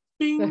tree.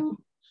 Bing.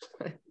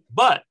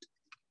 But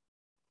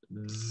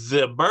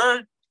the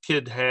bird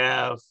could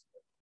have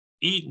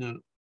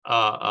eaten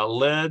a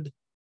lead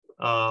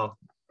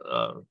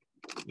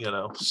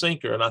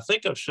sinker, and I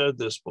think I've showed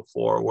this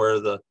before, where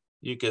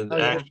you can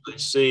actually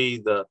see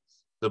the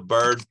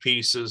bird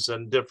pieces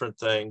and different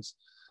things,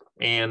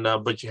 and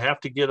but you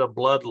have to get a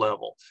blood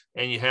level,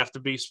 and you have to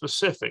be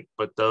specific.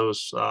 But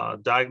those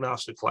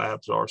diagnostic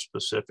labs are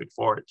specific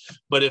for it.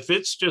 But if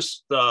it's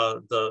just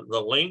the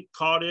link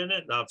caught in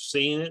it, and I've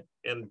seen it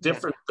in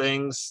different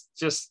things,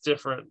 just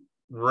different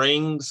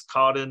rings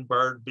caught in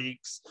bird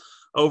beaks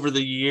over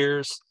the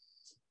years,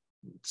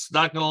 it's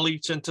not going to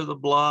leach into the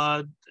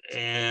blood,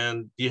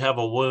 and you have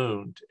a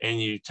wound,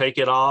 and you take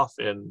it off,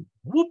 and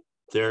whoop,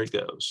 there it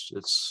goes.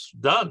 It's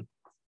done.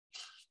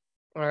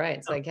 All right.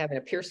 It's like having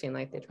a piercing,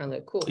 like they're trying to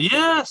look cool.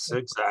 Yes,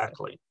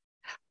 exactly.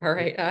 All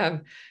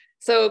right.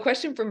 So a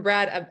question from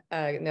Brad,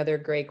 another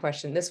great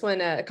question. This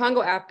one, a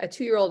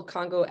 2-year-old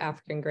Congo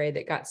African gray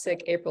that got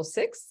sick April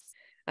 6th.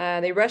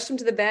 They rushed him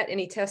to the vet,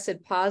 and he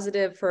tested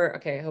positive for,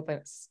 I hope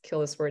I kill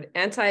this word,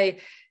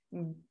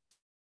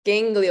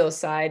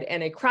 anti-ganglioside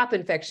and a crop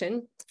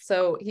infection.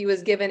 So he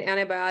was given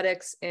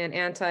antibiotics and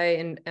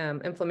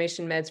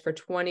anti-inflammation meds for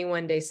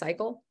 21-day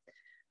cycle.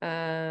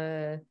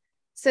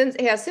 Since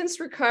he has since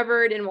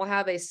recovered and will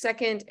have a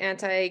second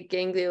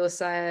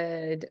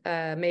anti-ganglioside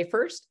May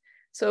 1st.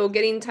 So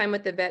getting time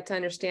with the vet to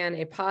understand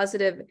a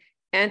positive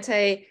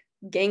anti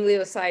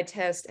ganglioside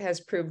test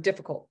has proved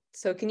difficult.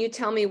 So can you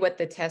tell me what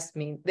the test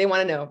means? They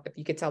want to know if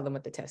you could tell them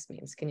what the test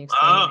means. Can you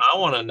explain? I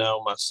want to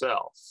know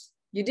myself.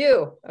 You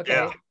do? Okay.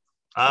 Yeah.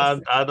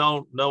 I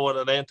don't know what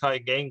an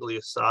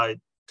anti-ganglioside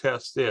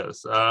test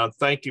is.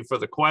 Thank you for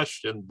the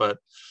question, but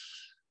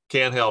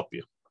can't help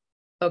you.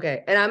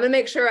 Okay. And I'm going to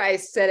make sure I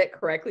said it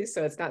correctly,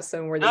 so it's not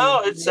somewhere.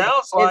 No, it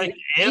sounds like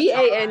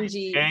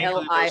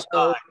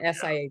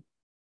GANGLIOSIA.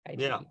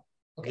 Yeah.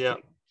 Okay. Yeah.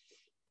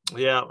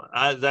 Yeah.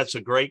 That's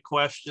a great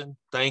question.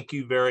 Thank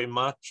you very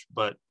much,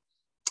 but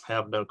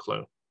have no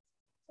clue.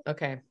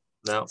 Okay.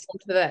 No.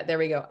 There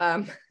we go.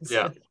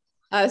 Yeah.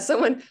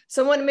 Someone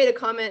made a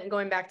comment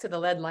going back to the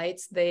LED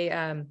lights. They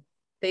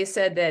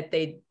said that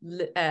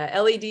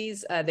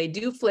LEDs, they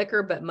do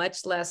flicker, but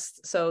much less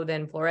so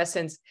than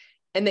fluorescents,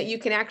 and that you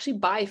can actually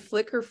buy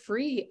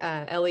flicker-free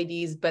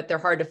LEDs, but they're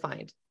hard to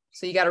find.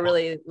 So you got to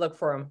really look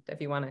for them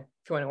if you want to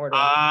order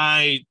them.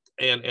 I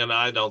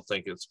don't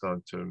think it's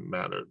going to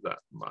matter that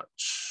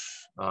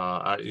much.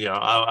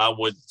 I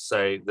would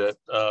say that,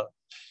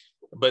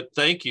 but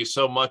thank you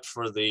so much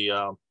for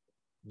the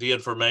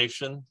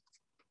information.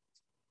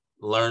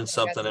 Learn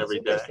something every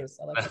day.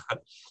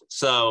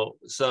 So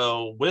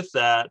with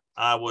that,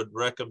 I would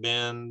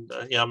recommend,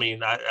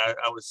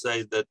 I would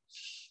say that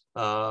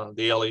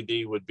the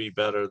LED would be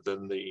better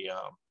than the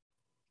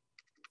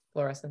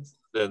fluorescent.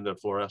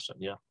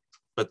 Yeah.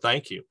 But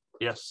thank you.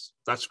 Yes,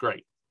 that's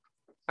great.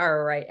 All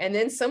right. And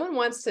then someone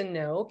wants to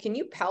know, can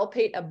you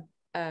palpate a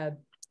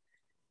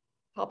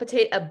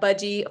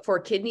budgie for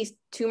kidney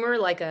tumor,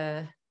 like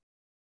a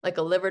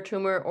liver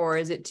tumor, or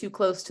is it too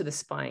close to the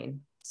spine?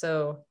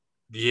 So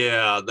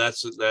yeah,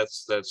 that's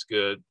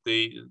good.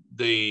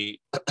 The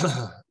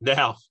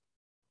now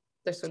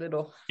there's a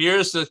little,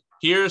 here's the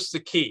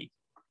key.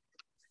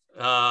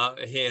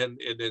 And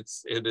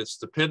it's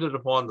dependent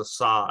upon the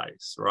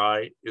size,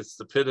 right? It's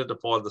dependent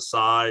upon the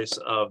size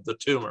of the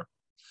tumor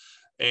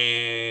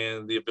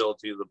and the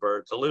ability of the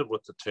bird to live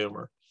with the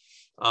tumor.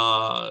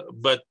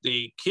 But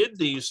the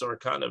kidneys are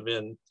kind of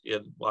in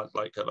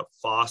like kind of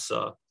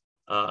fossa,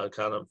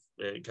 kind of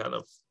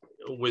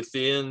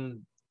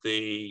within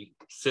the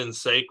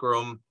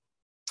synsacrum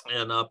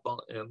and up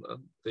and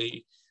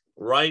the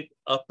right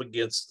up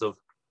against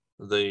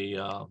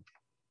the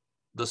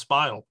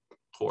spinal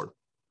cord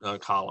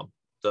column,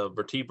 the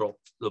vertebral,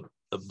 the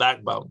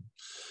backbone,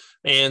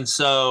 and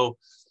so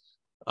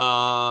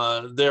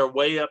they're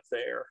way up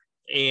there.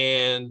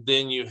 And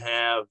then you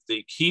have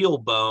the keel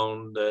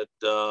bone that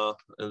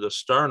in the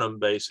sternum,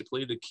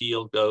 basically the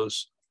keel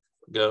goes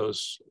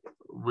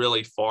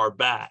really far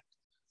back,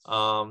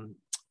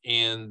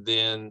 and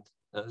then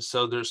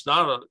so there's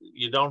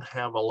you don't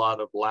have a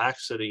lot of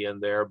laxity in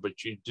there,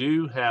 but you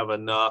do have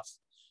enough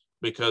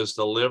because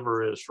the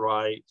liver is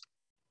right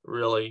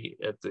really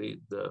at the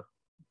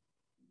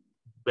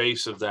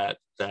base of that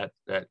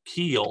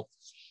keel,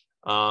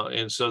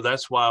 and so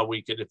that's why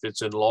we can, if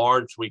it's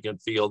enlarged, we can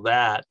feel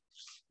that.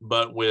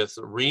 But with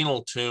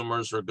renal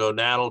tumors or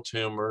gonadal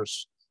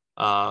tumors,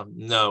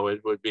 no,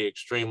 it would be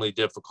extremely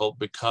difficult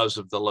because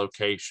of the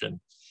location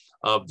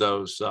of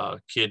those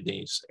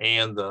kidneys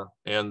and the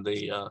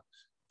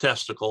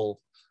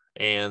testicle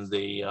and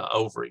the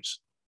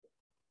ovaries.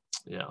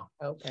 Yeah.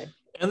 Okay.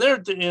 And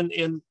they're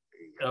in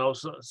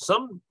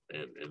some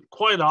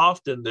quite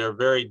often they're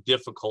very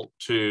difficult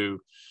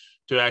to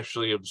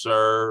actually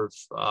observe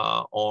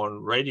on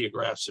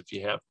radiographs if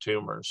you have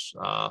tumors.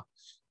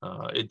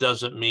 It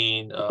doesn't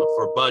mean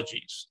for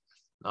budgies,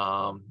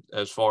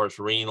 as far as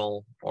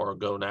renal or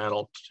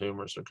gonadal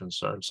tumors are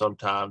concerned.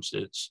 Sometimes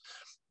it's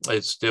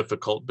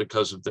difficult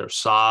because of their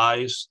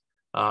size.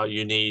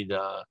 You need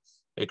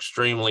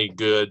extremely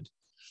good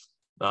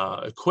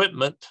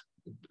equipment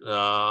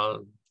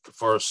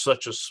for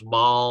such a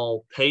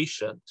small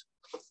patient,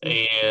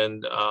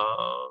 and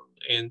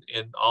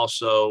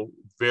also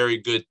very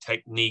good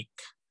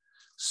technique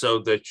so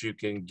that you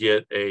can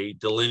get a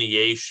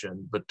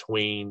delineation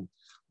between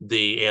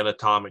the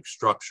anatomic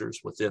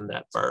structures within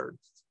that bird.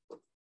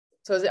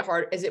 So is it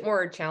hard? Is it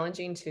more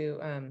challenging to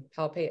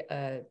palpate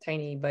a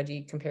tiny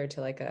budgie compared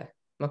to like a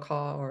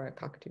macaw or a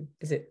cockatoo?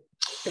 Is it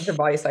different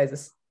body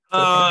sizes?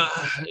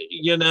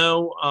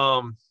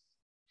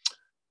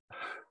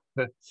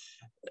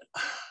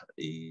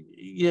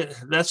 Yeah,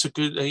 that's a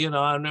good,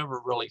 I never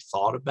really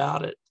thought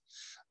about it.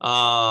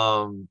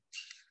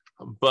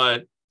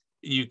 But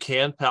you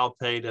can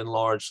palpate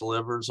enlarged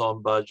livers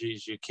on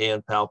budgies. You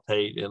can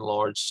palpate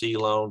enlarged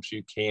coeloms.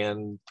 You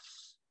can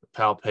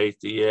palpate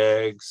the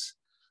eggs.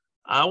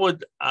 I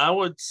would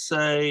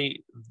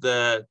say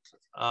that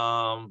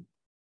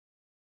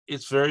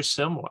it's very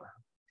similar.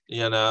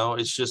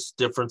 It's just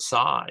different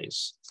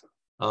size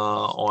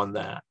on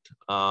that.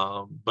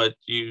 But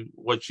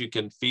what you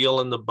can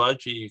feel in the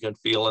budgie, you can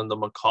feel in the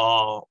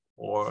macaw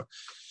or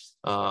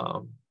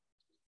on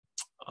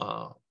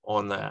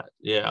that.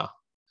 Yeah.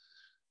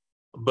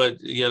 But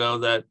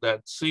that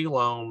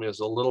coelom is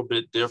a little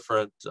bit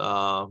different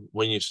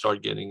when you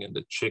start getting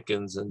into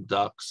chickens and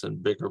ducks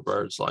and bigger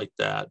birds like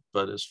that.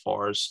 But as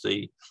far as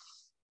the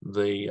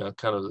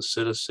kind of the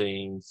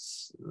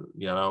cytosines,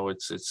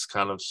 it's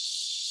kind of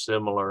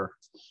similar.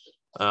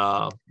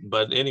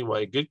 But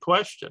anyway, good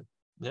question.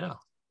 Yeah.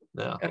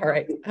 All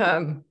right.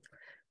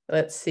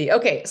 Let's see.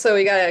 Okay, so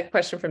we got a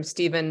question from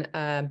Stephen.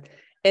 And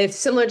it's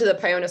similar to the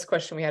Pyonis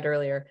question we had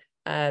earlier.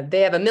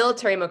 They have a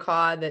military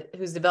macaw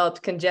who's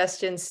developed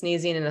congestion,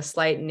 sneezing, and a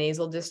slight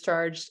nasal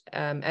discharge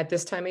at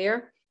this time of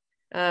year.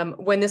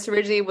 When this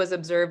originally was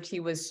observed, he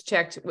was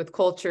checked with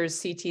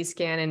cultures, CT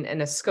scan,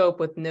 and a scope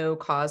with no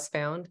cause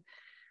found.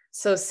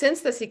 So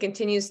since this, he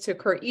continues to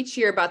occur each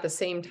year about the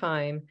same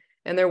time,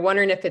 and they're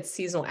wondering if it's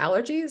seasonal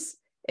allergies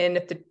and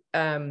if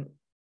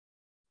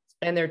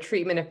and their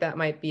treatment, if that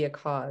might be a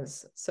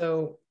cause.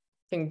 So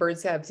can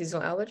birds have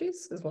seasonal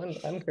allergies? Is one.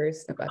 I'm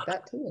curious about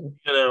that too.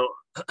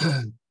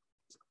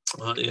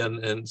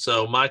 And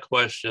so my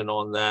question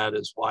on that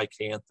is, why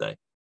can't they?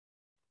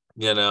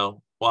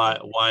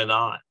 Why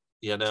not?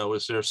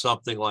 Is there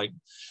something like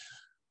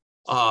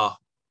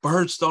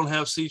birds don't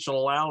have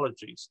seasonal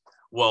allergies?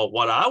 Well,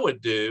 what I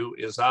would do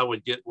is I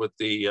would get with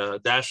the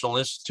National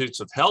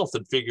Institutes of Health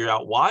and figure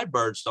out why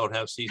birds don't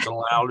have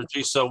seasonal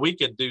allergies, so we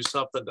can do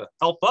something to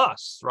help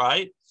us,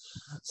 right?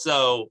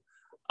 So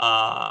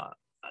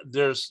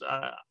there was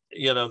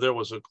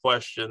a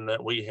question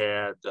that we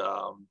had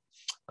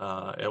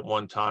at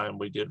one time.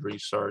 We did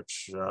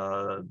research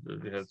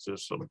into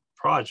some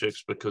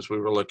projects because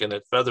we were looking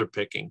at feather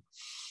picking.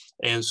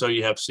 And so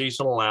you have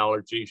seasonal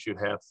allergies, you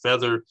have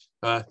feather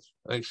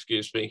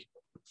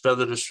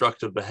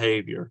destructive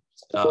behavior.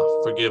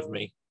 Forgive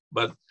me,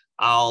 but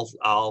I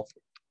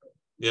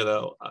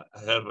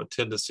have a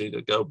tendency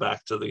to go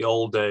back to the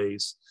old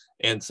days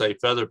and say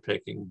feather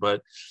picking,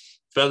 but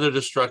feather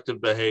destructive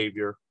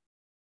behavior.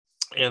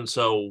 And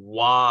so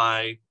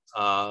why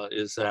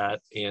is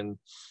that? And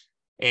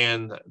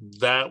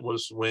that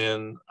was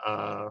when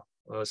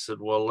I said,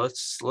 well,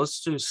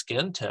 let's do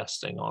skin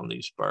testing on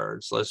these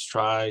birds. Let's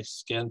try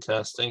skin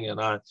testing. And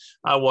I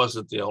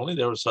wasn't the only.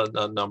 There was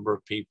a number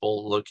of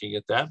people looking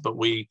at that, but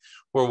we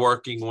were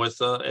working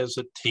with as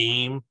a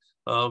team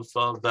of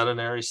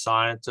veterinary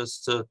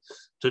scientists to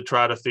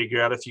try to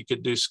figure out if you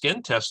could do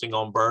skin testing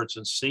on birds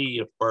and see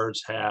if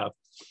birds have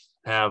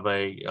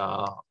a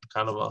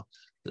kind of a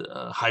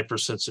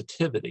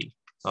hypersensitivity,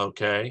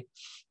 okay,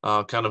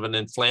 kind of an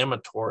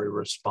inflammatory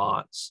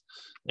response.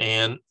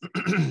 And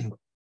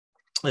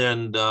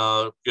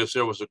because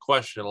there was a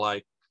question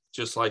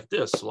just like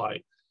this,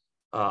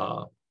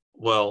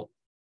 well,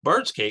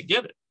 birds can't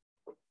get it.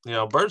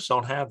 Birds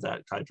don't have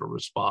that type of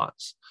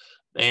response.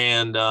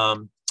 And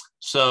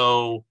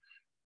so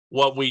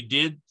what we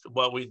did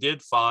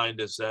find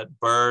is that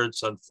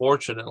birds,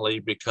 unfortunately,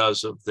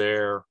 because of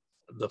the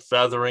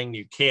feathering,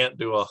 you can't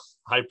do a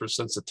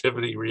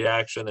hypersensitivity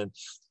reaction and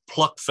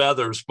pluck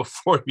feathers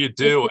before you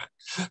do it,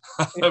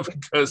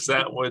 because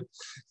that would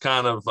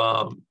kind of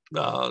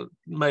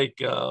make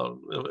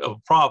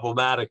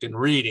problematic in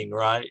reading,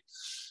 right?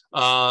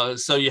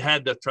 So you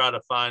had to try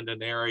to find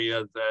an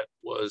area that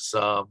was,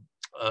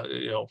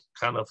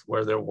 kind of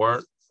where there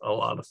weren't a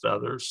lot of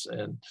feathers,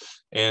 and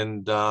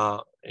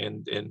do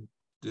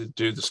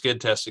the skin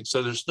testing.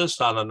 So there's just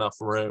not enough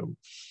room.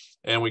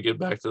 And we get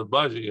back to the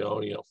budget,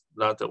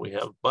 not that we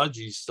have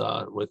budgies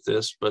with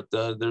this, but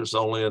there's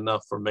only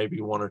enough for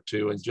maybe 1 or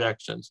 2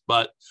 injections.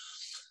 But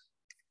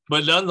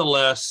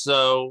nonetheless,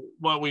 so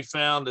what we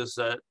found is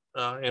that,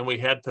 and we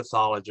had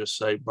pathologists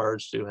say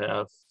birds do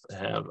have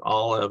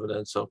all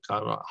evidence of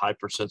kind of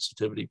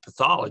hypersensitivity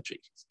pathology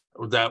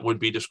that would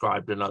be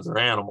described in other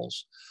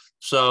animals.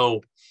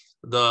 So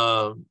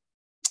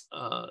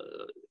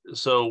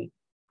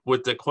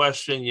with the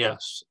question,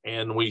 yes,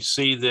 and we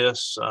see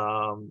this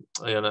in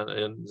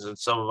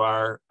some of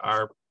our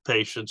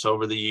patients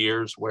over the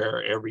years,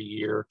 where every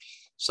year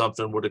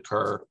something would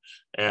occur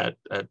at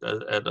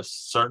a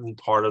certain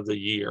part of the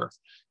year,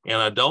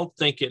 and I don't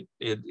think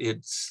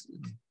it's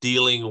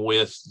dealing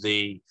with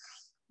the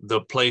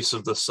place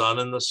of the sun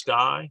in the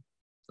sky,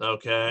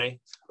 okay,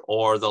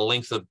 or the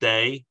length of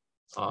day,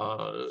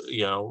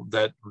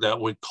 that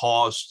would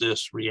cause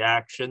this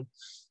reaction.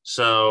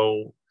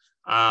 So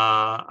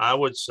I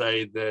would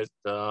say that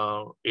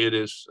it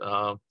is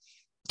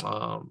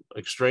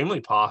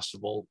extremely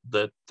possible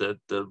that the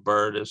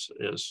bird is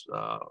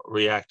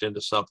reacting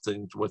to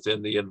something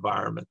within the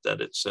environment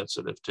that it's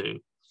sensitive to.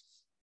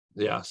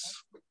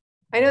 Yes.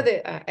 I know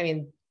that,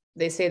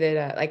 they say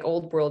that like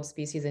old world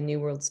species and new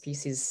world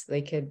species,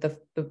 they could,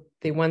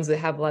 the ones that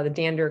have a lot of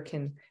dander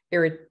can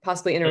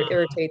possibly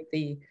irritate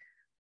the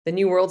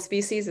new world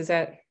species. Is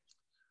that?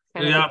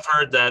 Yeah, I've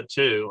heard that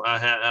too.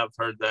 I've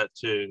heard that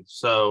too.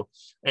 So,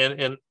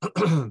 and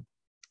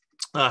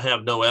I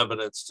have no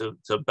evidence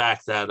to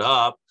back that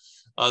up,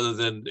 other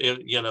than,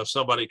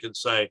 somebody could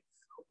say,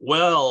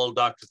 well,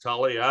 Dr.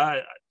 Tully,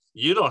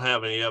 you don't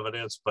have any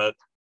evidence, but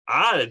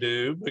I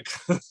do,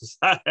 because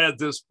I had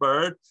this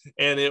bird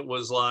and it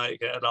was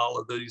had all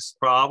of these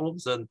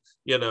problems, and,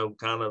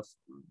 kind of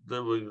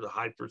there were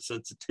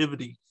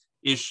hypersensitivity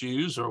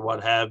issues or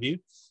what have you.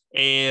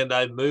 And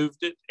I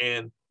moved it,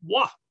 and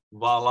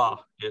voila,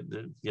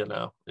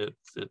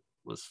 it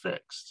was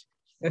fixed.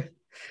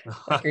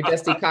 Like your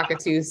dusty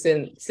cockatoo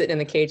sitting in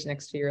the cage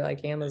next to your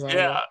like Amazon.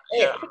 Yeah,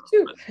 Hey,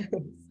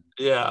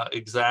 yeah,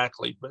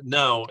 exactly. But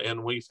no,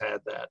 and we've had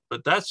that.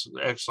 But that's an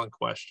excellent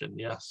question.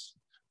 Yes,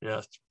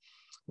 yes.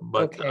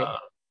 But okay.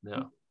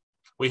 yeah,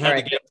 we had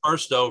to get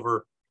first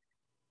over.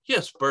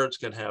 Yes, birds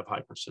can have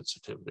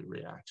hypersensitivity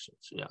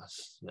reactions.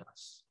 Yes,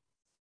 yes.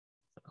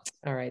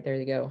 All right, there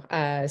you go.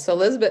 So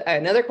Elizabeth,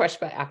 another question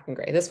about African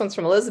gray. This one's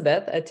from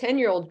Elizabeth, a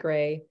 10-year-old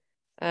gray.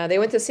 They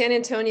went to San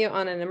Antonio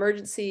on an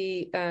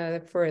emergency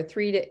for a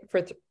 3 day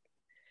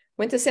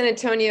went to San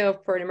Antonio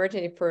for an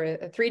emergency for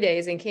 3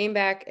 days and came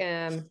back.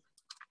 Oh,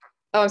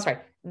 I'm sorry.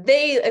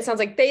 It sounds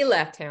like they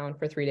left town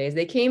for 3 days.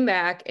 They came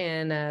back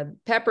and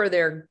Pepper,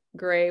 their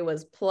gray,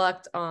 was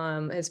plucked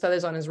on his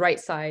feathers on his right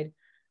side.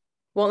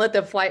 Won't let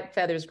the flight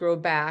feathers grow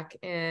back,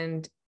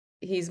 and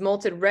he's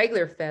molted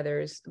regular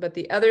feathers, but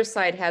the other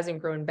side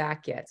hasn't grown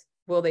back yet.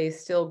 Will they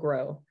still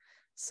grow?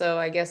 So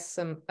I guess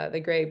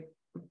the gray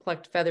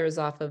plucked feathers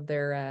off of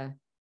their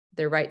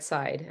right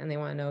side, and they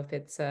want to know if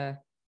it's are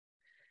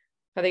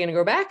they going to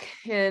grow back?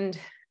 And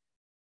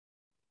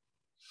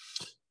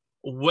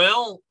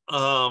well,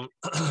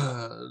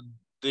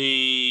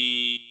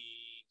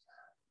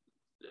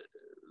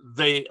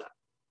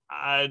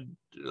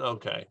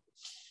 okay.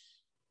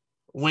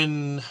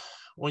 When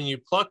you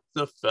pluck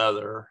the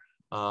feather,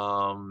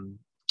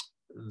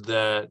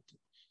 that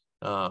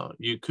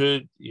you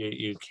can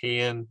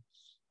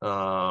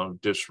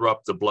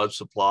disrupt the blood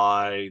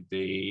supply,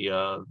 the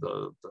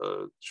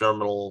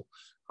germinal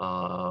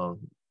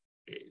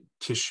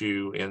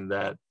tissue in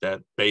that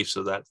base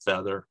of that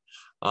feather,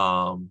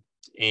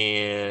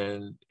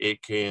 and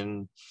it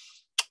can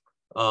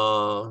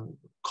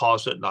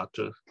cause it not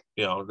to.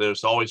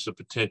 There's always the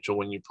potential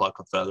when you pluck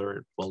a feather,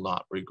 it will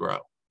not regrow.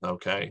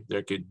 Okay,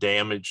 there could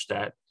damage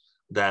that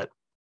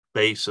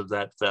base of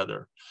that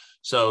feather,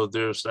 so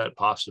there's that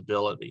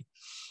possibility.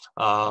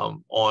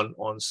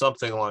 On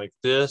something like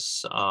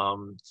this,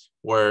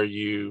 where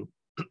you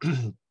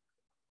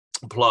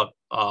pluck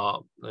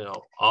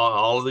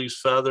all of these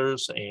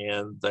feathers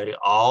and they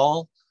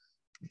all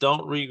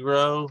don't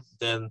regrow,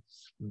 then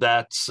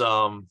that's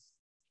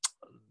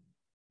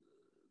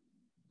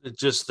it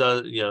just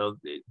does.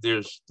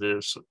 There's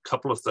a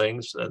couple of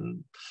things,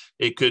 and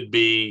it could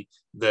be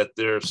that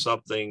there's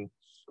something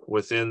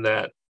within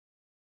that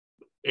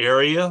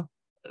area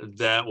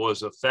that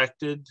was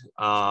affected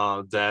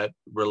that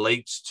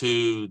relates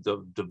to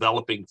the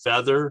developing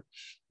feather,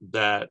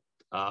 that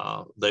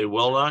they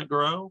will not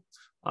grow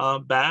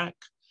back.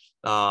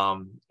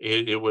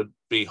 It would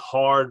be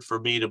hard for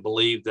me to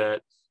believe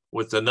that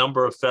with the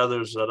number of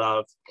feathers that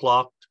I've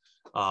plucked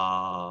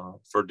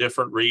for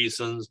different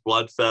reasons,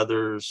 blood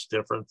feathers,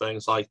 different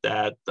things like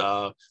that,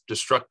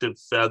 destructive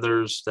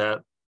feathers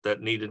that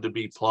needed to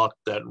be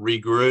plucked that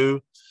regrew,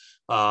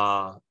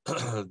 that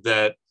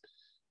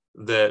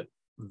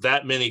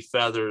many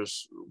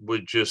feathers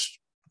would just,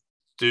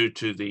 due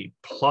to the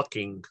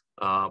plucking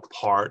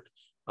part,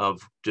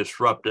 of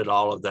disrupted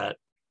all of that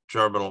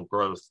germinal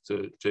growth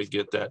to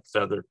get that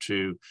feather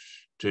to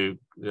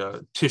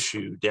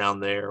tissue down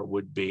there,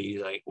 would be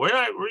like, we're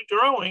not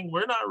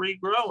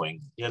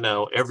regrowing,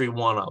 every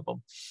one of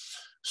them.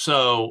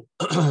 So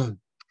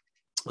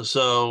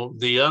so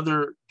the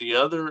other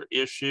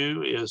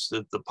issue is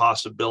that the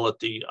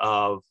possibility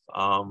of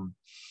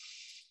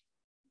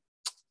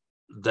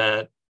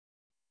that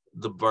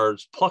the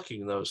birds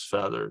plucking those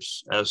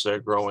feathers as they're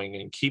growing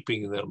and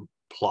keeping them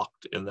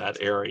plucked in that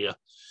area,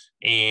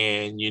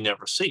 and you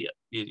never see it.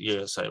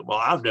 You say, well,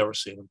 I've never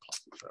seen them pluck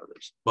the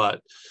feathers,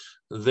 but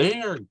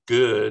they are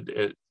good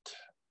at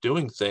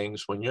doing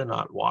things when you're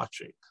not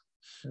watching.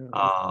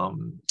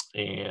 Mm-hmm.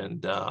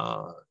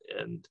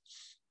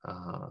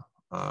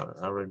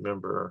 I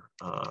remember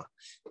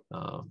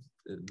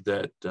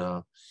that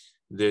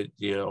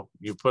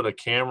you put a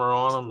camera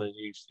on them and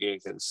you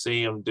can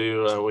see them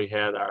do. We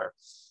had our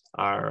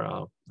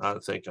I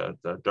think a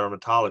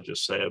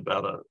dermatologist say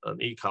about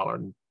an e-collar.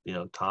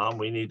 Tom,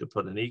 we need to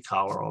put an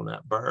e-collar on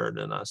that bird.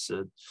 And I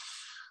said,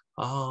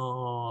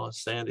 oh,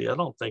 Sandy, I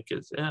don't think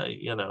it's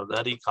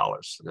that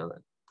e-collar's going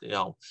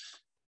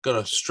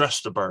to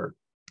stress the bird.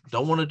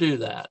 Don't want to do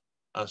that.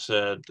 I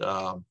said,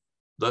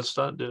 let's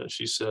not do it.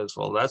 She says,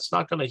 well, that's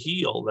not going to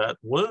heal. That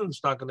wound's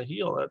not going to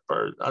heal that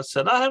bird. I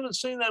said, I haven't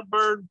seen that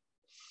bird.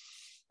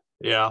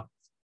 Yeah.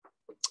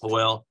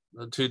 Well,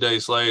 2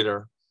 days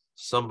later,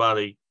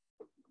 somebody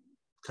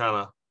kind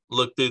of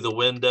looked through the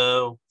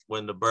window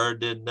when the bird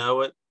didn't know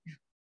it.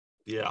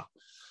 Yeah.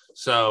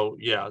 So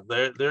yeah,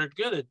 they're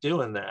good at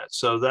doing that.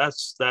 So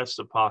that's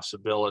the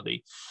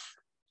possibility.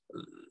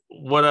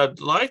 What I'd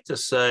like to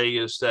say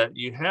is that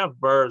you have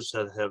birds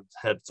that have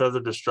had feather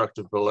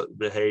destructive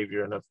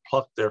behavior and have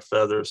plucked their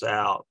feathers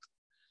out,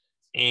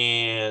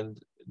 and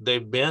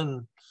they've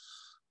been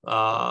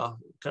kind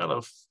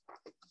of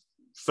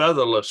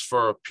featherless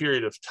for a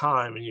period of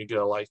time, and you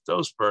go like,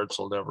 those birds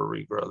will never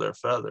regrow their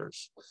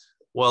feathers.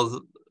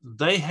 Well,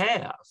 they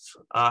have.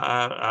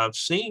 I've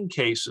seen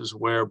cases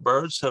where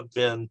birds have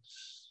been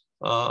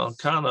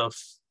kind of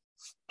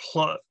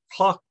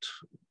plucked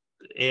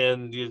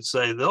and you'd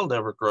say they'll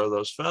never grow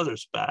those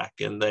feathers back,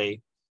 and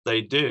they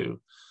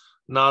do.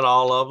 Not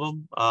all of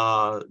them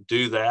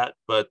do that,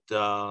 but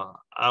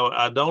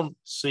I don't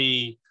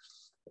see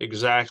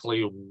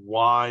exactly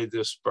why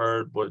this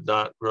bird would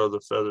not grow the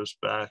feathers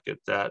back at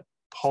that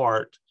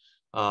part,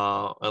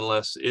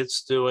 unless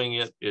it's doing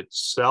it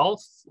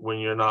itself when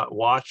you're not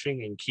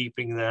watching and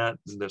keeping that,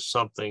 and there's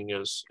something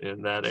is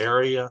in that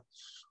area,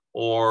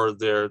 or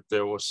there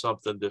was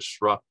something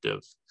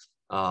disruptive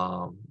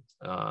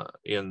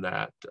in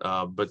that.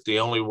 But the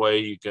only way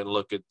you can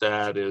look at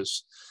that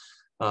is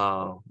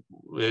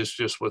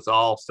just with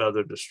all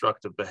feather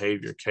destructive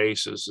behavior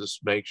cases, is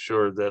make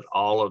sure that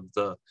all of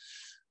the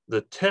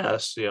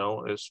tests,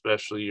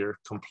 especially your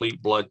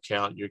complete blood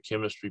count, your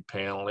chemistry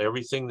panel,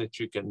 everything that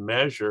you can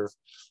measure,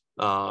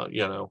 and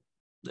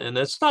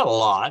it's not a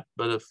lot,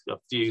 but a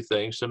few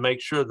things to make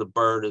sure the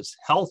bird is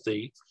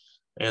healthy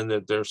and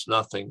that there's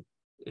nothing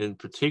in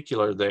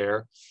particular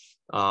there.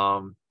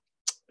 And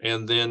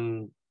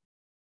then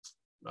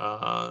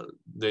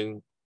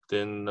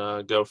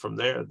go from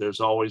there. There's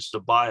always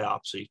the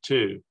biopsy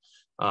too,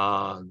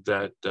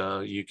 that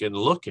you can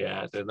look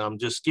at. And I'm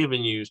just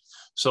giving you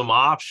some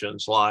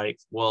options, like,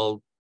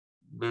 well,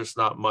 there's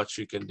not much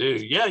you can do.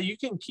 Yeah, you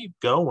can keep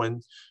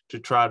going to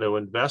try to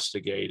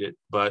investigate it,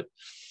 but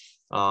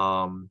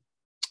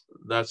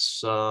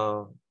that's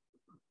as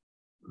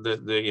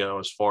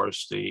far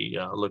as the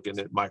looking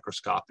at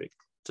microscopic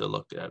to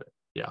look at it.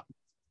 Yeah.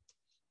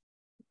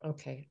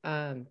 Okay.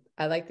 I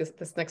like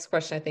this next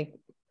question. I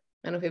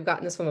don't know if we've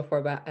gotten this one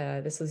before, but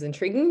this is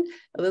intriguing.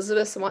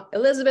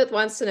 Elizabeth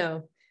wants to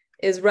know,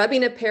 is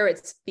rubbing a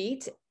parrot's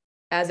feet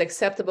as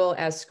acceptable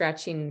as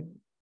scratching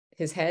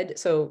his head?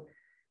 So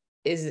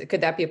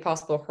could that be a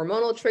possible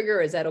hormonal trigger?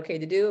 Or is that okay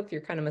to do if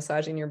you're kind of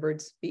massaging your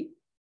bird's feet?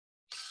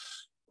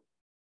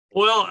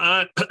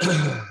 Well,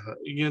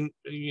 you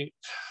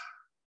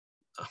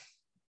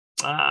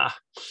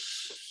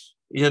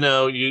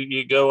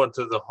go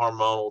into the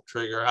hormonal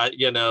trigger.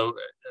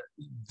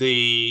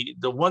 The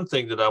one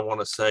thing that I want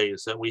to say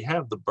is that we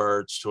have the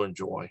birds to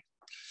enjoy.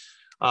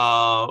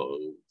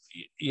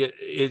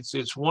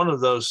 It's one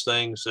of those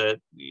things that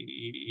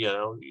you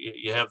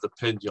have the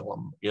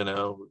pendulum.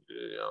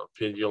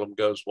 Pendulum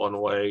goes one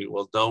way.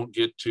 Well, don't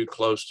get too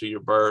close to your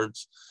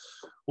birds.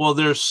 Well,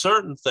 there's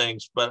certain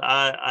things, but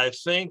I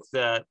think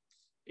that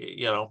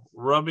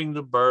rubbing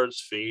the bird's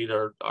feet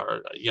or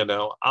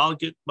I'll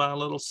get my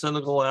little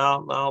Senegal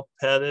out and I'll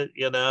pet it,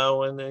 and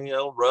then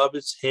rub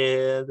its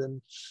head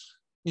and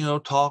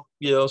talk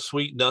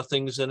sweet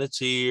nothings in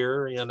its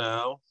ear,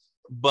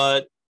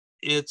 but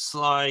it's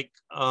like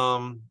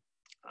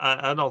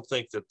I don't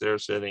think that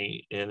there's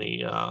any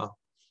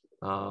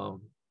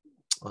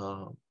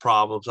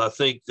problems. I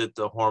think that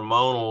the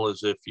hormonal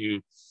is if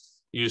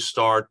you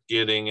start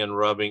getting and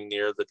rubbing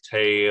near the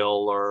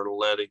tail or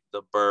letting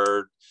the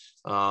bird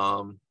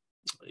no,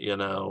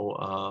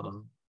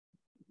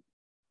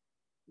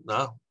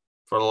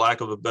 for the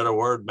lack of a better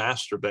word,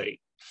 masturbate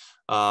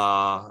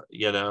around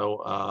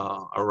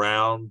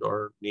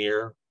or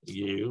near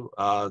you,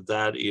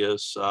 that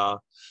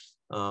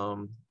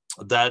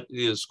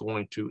is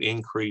going to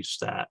increase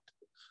that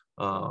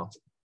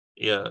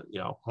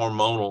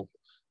hormonal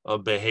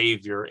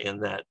behavior in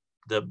that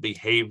the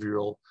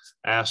behavioral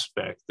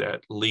aspect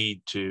that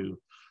lead to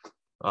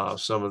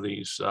some of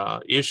these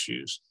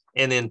issues,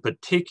 and in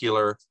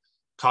particular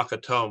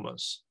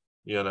cockatomas,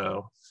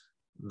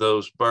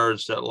 those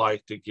birds that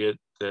like to get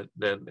that,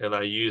 and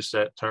I use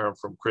that term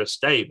from Chris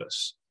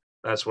Davis.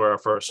 That's where I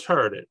first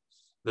heard it,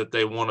 that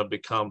they want to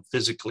become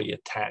physically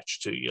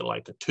attached to you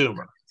like a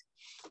tumor.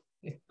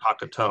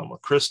 Cockatoma,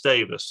 Chris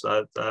Davis.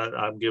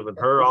 I'm giving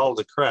her all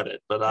the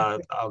credit, but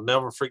I'll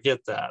never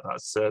forget that. I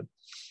said,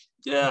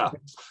 yeah.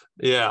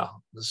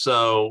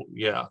 So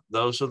yeah,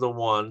 those are the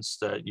ones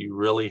that you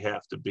really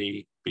have to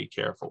be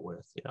careful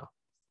with. Yeah.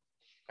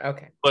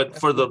 Okay. But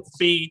for the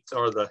feet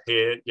or the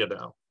head, yeah.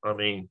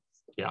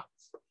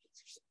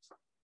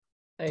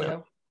 There you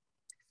go.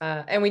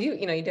 And we do,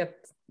 you do have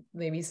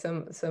maybe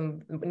some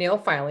nail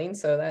filing,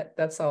 so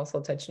that's also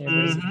touching your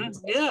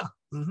bruises. Yeah.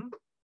 Mm-hmm.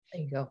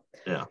 There you go.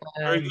 Yeah.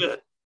 Very good.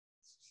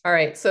 All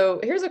right. So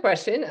here's a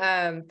question.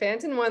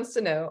 Phantom wants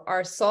to know,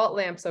 are salt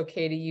lamps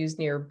okay to use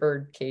near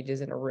bird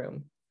cages in a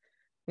room?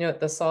 You know what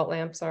the salt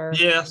lamps are?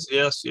 Yes.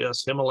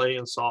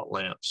 Himalayan salt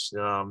lamps.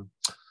 And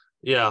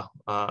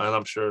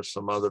I'm sure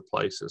some other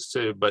places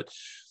too, but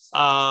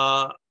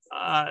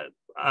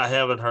I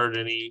haven't heard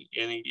any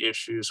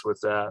issues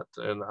with that,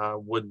 and I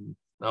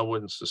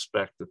wouldn't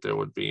suspect that there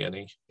would be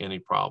any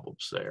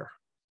problems there.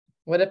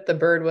 What if the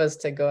bird was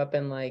to go up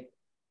and like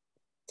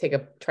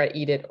try to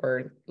eat it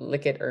or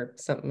lick it or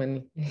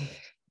something?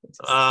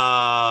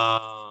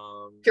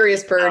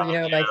 Curious bird,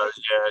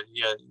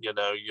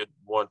 you'd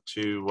want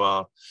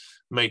to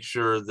make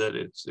sure that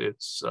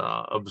it's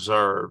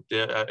observed.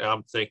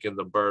 I'm thinking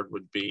the bird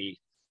would be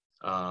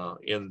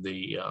in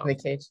the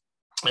cage.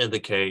 In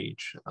the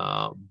cage,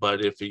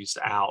 but if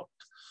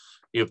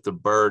the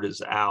bird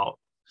is out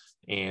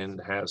and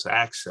has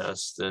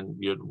access, then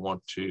you'd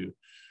want to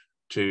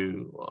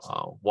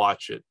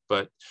watch it.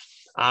 But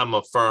I'm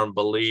a firm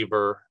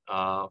believer,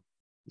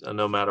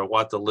 no matter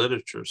what the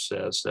literature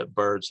says, that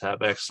birds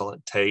have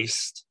excellent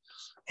taste,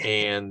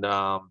 and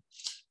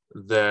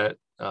that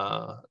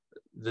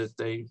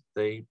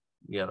they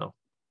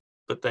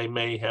but they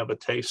may have a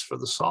taste for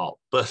the salt.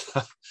 But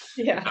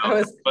yeah,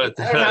 I don't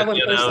have one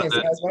personally, so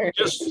I was wondering.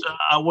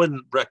 I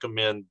wouldn't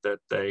recommend that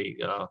they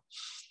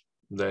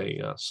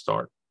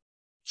start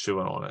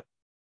chewing on it.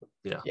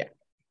 Yeah.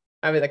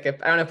 I mean, like, I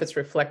don't know if it's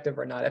reflective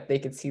or not, if they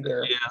could see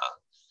their.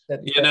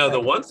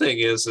 The one thing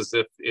is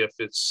if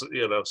it's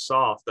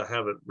soft, I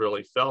haven't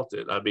really felt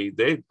it. I mean,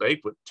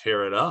 they would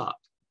tear it up,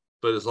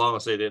 but as long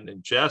as they didn't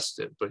ingest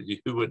it, but you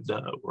would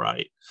know,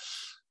 right?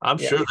 I'm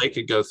sure they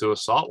could go through a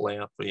salt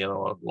lamp,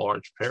 a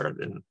large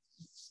parrot, and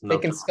they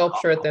can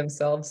sculpture it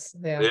themselves.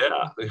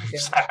 Yeah,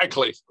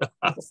 exactly.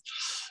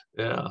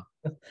 Yeah.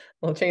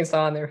 Little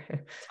chainsaw on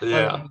there.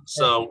 Yeah.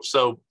 So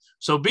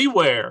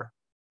beware.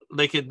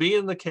 They could be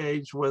in the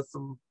cage with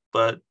them,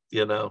 but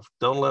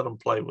don't let them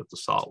play with the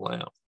salt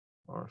lamp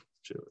or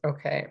chew it.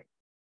 Okay.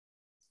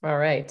 All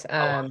right.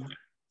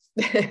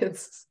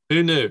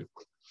 Who knew?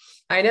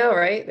 I know,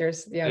 right?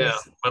 There's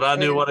but I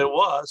knew what it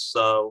was,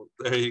 so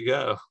there you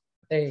go.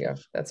 There you go.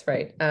 That's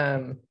right.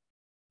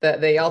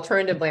 The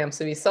alternative lamps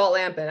would be salt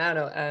lamp, and I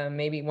don't know,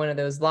 maybe one of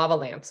those lava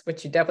lamps,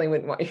 which you definitely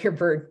wouldn't want your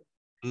bird.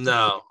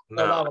 No.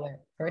 Lava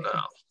lamp, right?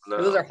 No.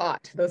 Those are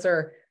hot. Those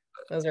are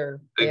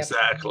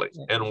exactly,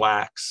 and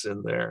wax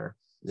in there.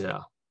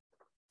 Yeah.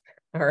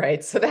 All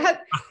right. So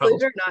that,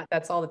 believe it or not,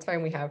 that's all the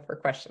time we have for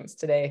questions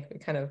today. We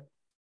kind of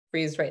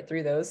breezed right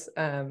through those.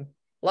 A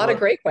lot of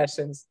great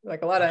questions,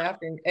 like a lot of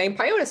after and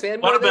Pioneers,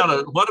 man. What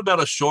about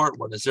a short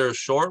one? Is there a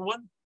short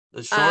one?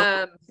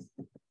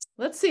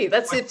 Let's see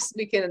if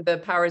we can, the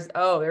powers.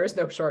 Oh, there is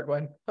no short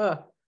one.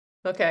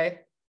 Okay.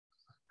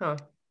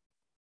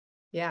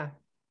 Yeah,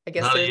 I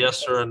guess not a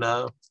yes or a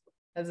no.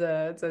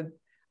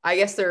 I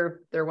guess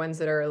they're ones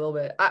that are a little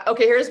bit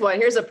okay. Here's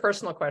a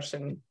personal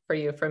question for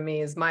you from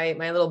me. Is my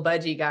little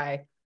budgie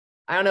guy.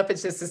 I don't know if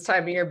it's just this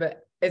time of year,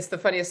 but it's the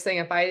funniest thing.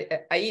 If I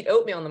eat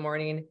oatmeal in the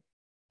morning,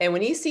 and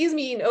when he sees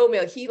me eating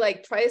oatmeal, he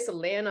like tries to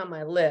land on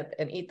my lip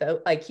and eat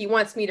he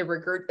wants me to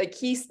regurgitate. Like,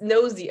 he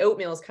knows the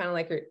oatmeal is kind of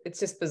like, it's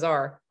just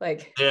bizarre.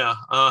 Like, yeah,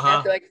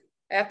 I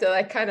have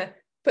to kind of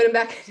put him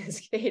back in his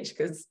cage,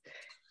 because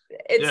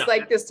it's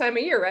like this time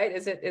of year, right?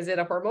 Is it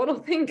a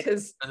hormonal thing?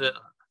 Because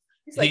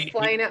he's like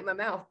flying out in my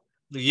mouth.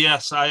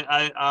 Yes,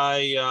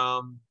 I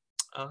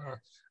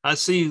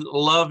see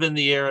love in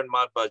the air in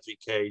my budgie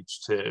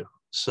cage too.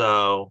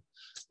 So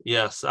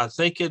yes, I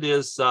think it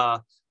is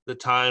the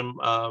time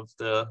of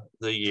the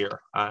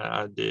year.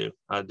 I do.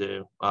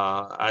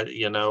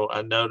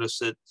 I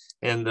notice it,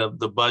 and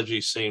the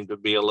budgies seem to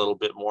be a little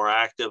bit more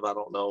active. I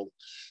don't know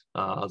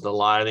the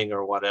lighting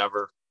or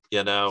whatever,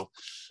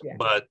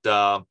 but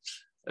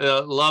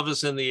love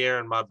is in the air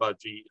in my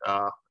budgie,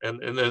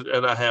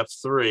 and I have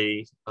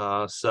 3,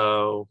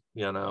 so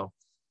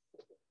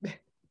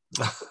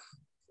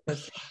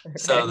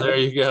so there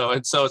you go.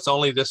 And so it's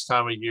only this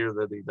time of year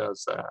that he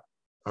does that.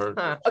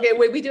 Okay,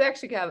 wait, we do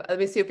actually have, let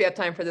me see if we have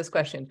time for this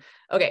question.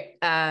 Okay.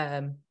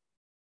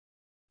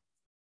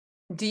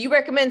 Do you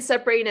recommend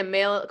separating a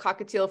male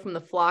cockatiel from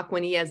the flock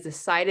when he has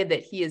decided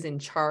that he is in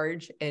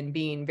charge and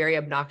being very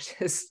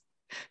obnoxious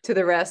to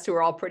the rest, who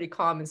are all pretty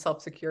calm and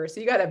self-secure? So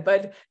you got a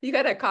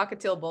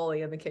cockatiel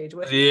bully in the cage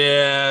with you.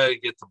 Yeah,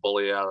 get the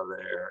bully out of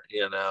there,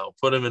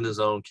 put him in his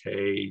own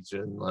cage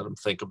and let him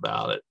think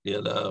about it,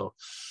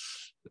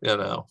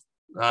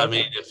 I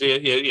mean, if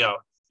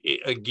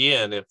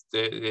again, if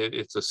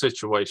it's a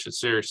situation,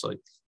 seriously,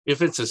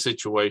 if it's a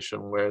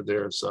situation where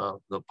there's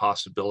the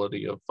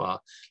possibility of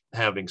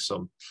having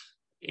some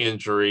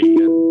injury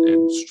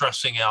and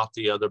stressing out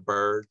the other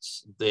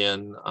birds,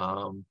 then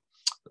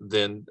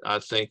I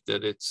think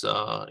that it's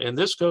and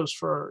this goes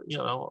for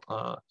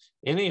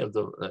any of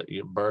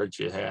the birds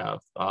you have.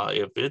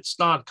 If it's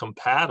not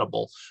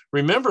compatible,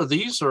 remember,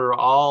 these are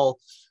all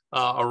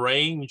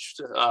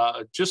arranged.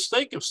 Just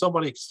think if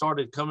somebody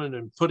started coming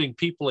and putting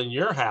people in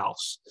your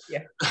house,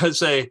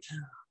 say,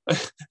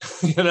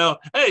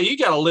 hey, you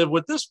got to live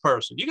with this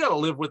person. You got to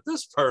live with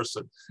this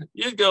person.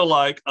 You'd go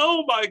like,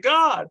 oh my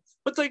God.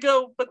 But they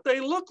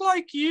look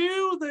like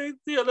you.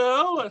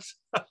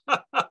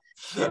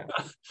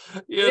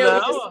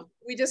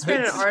 We just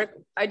read an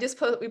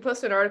article. We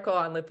posted an article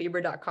on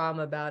Lafeber.com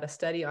about a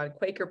study on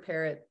Quaker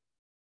parrot,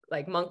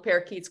 like monk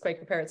parakeets,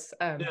 Quaker parrots.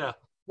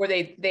 Where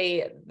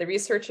the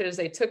researchers,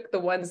 they took the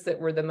ones that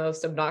were the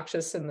most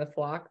obnoxious in the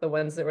flock, the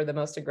ones that were the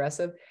most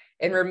aggressive,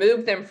 and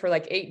removed them for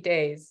like 8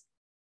 days,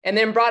 and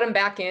then brought them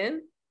back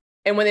in.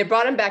 And when they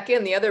brought them back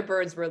in, the other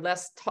birds were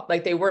less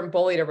like, they weren't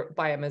bullied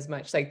by them as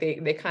much. Like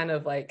they kind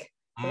of like,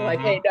 they're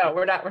like, hey, no,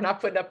 we're not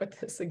putting up with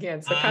this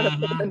again. So kind of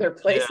put them in their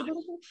place a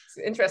little bit. It's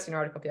an interesting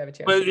article if you have a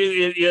chance. But it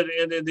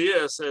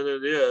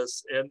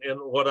is. And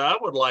what I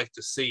would like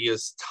to see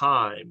is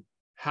time,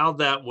 how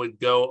that would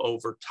go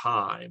over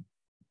time.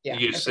 Yeah,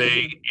 you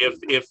see,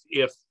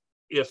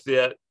 if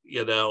that,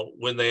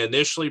 when they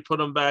initially put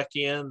them back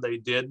in, they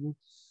didn't,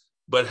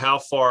 but how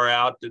far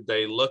out did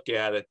they look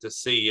at it to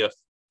see if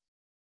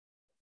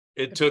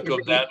it took them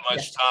that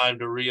much time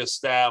to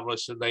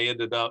reestablish, and they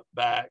ended up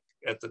back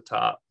at the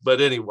top? But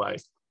anyway,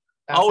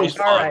 always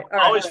fun.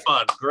 Always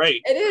fun.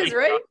 Great. It is,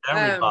 right?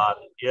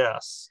 Everybody.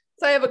 Yes.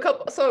 So I have a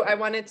couple. So I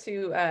wanted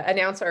to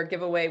announce our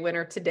giveaway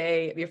winner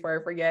today before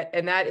I forget,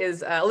 and that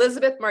is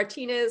Elizabeth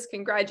Martinez.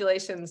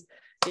 Congratulations!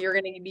 You're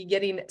going to be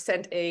getting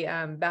sent a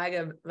bag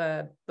of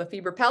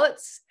Lafeber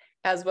pellets,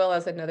 as well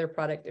as another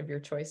product of your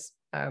choice.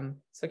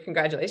 So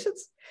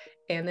congratulations.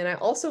 And then I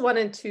also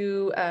wanted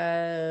to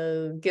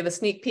give a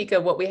sneak peek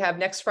of what we have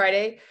next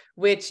Friday,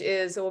 which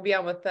is we'll be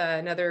on with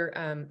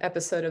another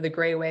episode of The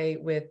Gray Way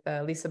with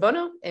Lisa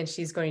Bono, and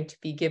she's going to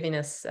be giving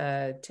us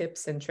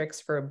tips and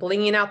tricks for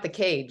blinging out the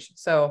cage.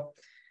 So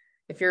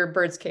if your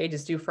bird's cage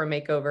is due for a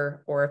makeover,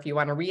 or if you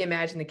want to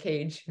reimagine the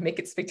cage, make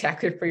it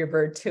spectacular for your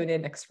bird, tune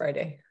in next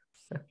Friday.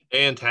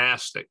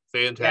 Fantastic.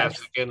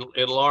 Fantastic. Yes.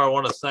 And Laura, I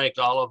want to thank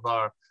all of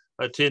our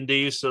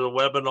attendees to the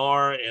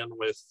webinar, and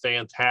with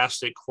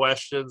fantastic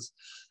questions.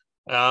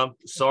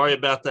 Sorry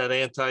about that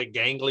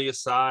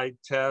anti-ganglioside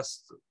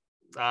test.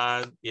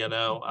 You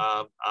know,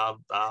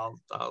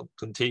 I'll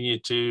continue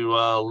to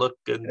look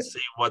and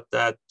see what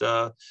that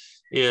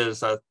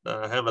is. I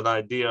have an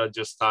idea,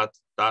 just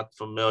not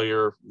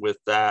familiar with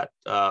that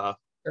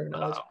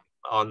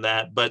on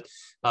that. But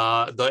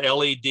the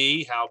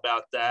LED, how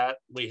about that?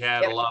 We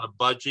had a lot of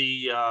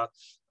budgie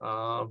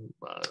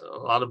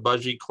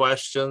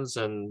questions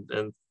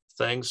and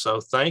things.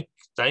 So thank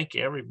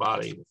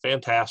everybody.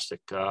 Fantastic.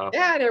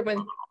 Yeah, and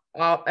everyone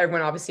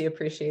obviously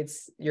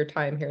appreciates your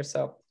time here.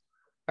 So,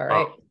 all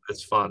right.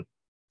 It's fun.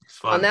 It's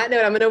fun. On that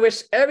note, I'm going to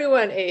wish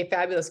everyone a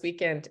fabulous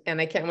weekend,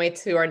 and I can't wait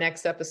to our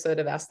next episode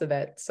of Ask the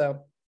Vet. So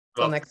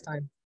until next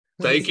time.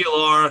 Thank you,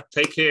 Laura.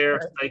 Take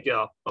care. Thank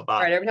y'all. Bye-bye.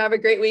 All right, everyone have a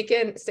great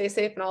weekend. Stay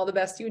safe and all the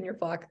best to you and your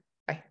flock.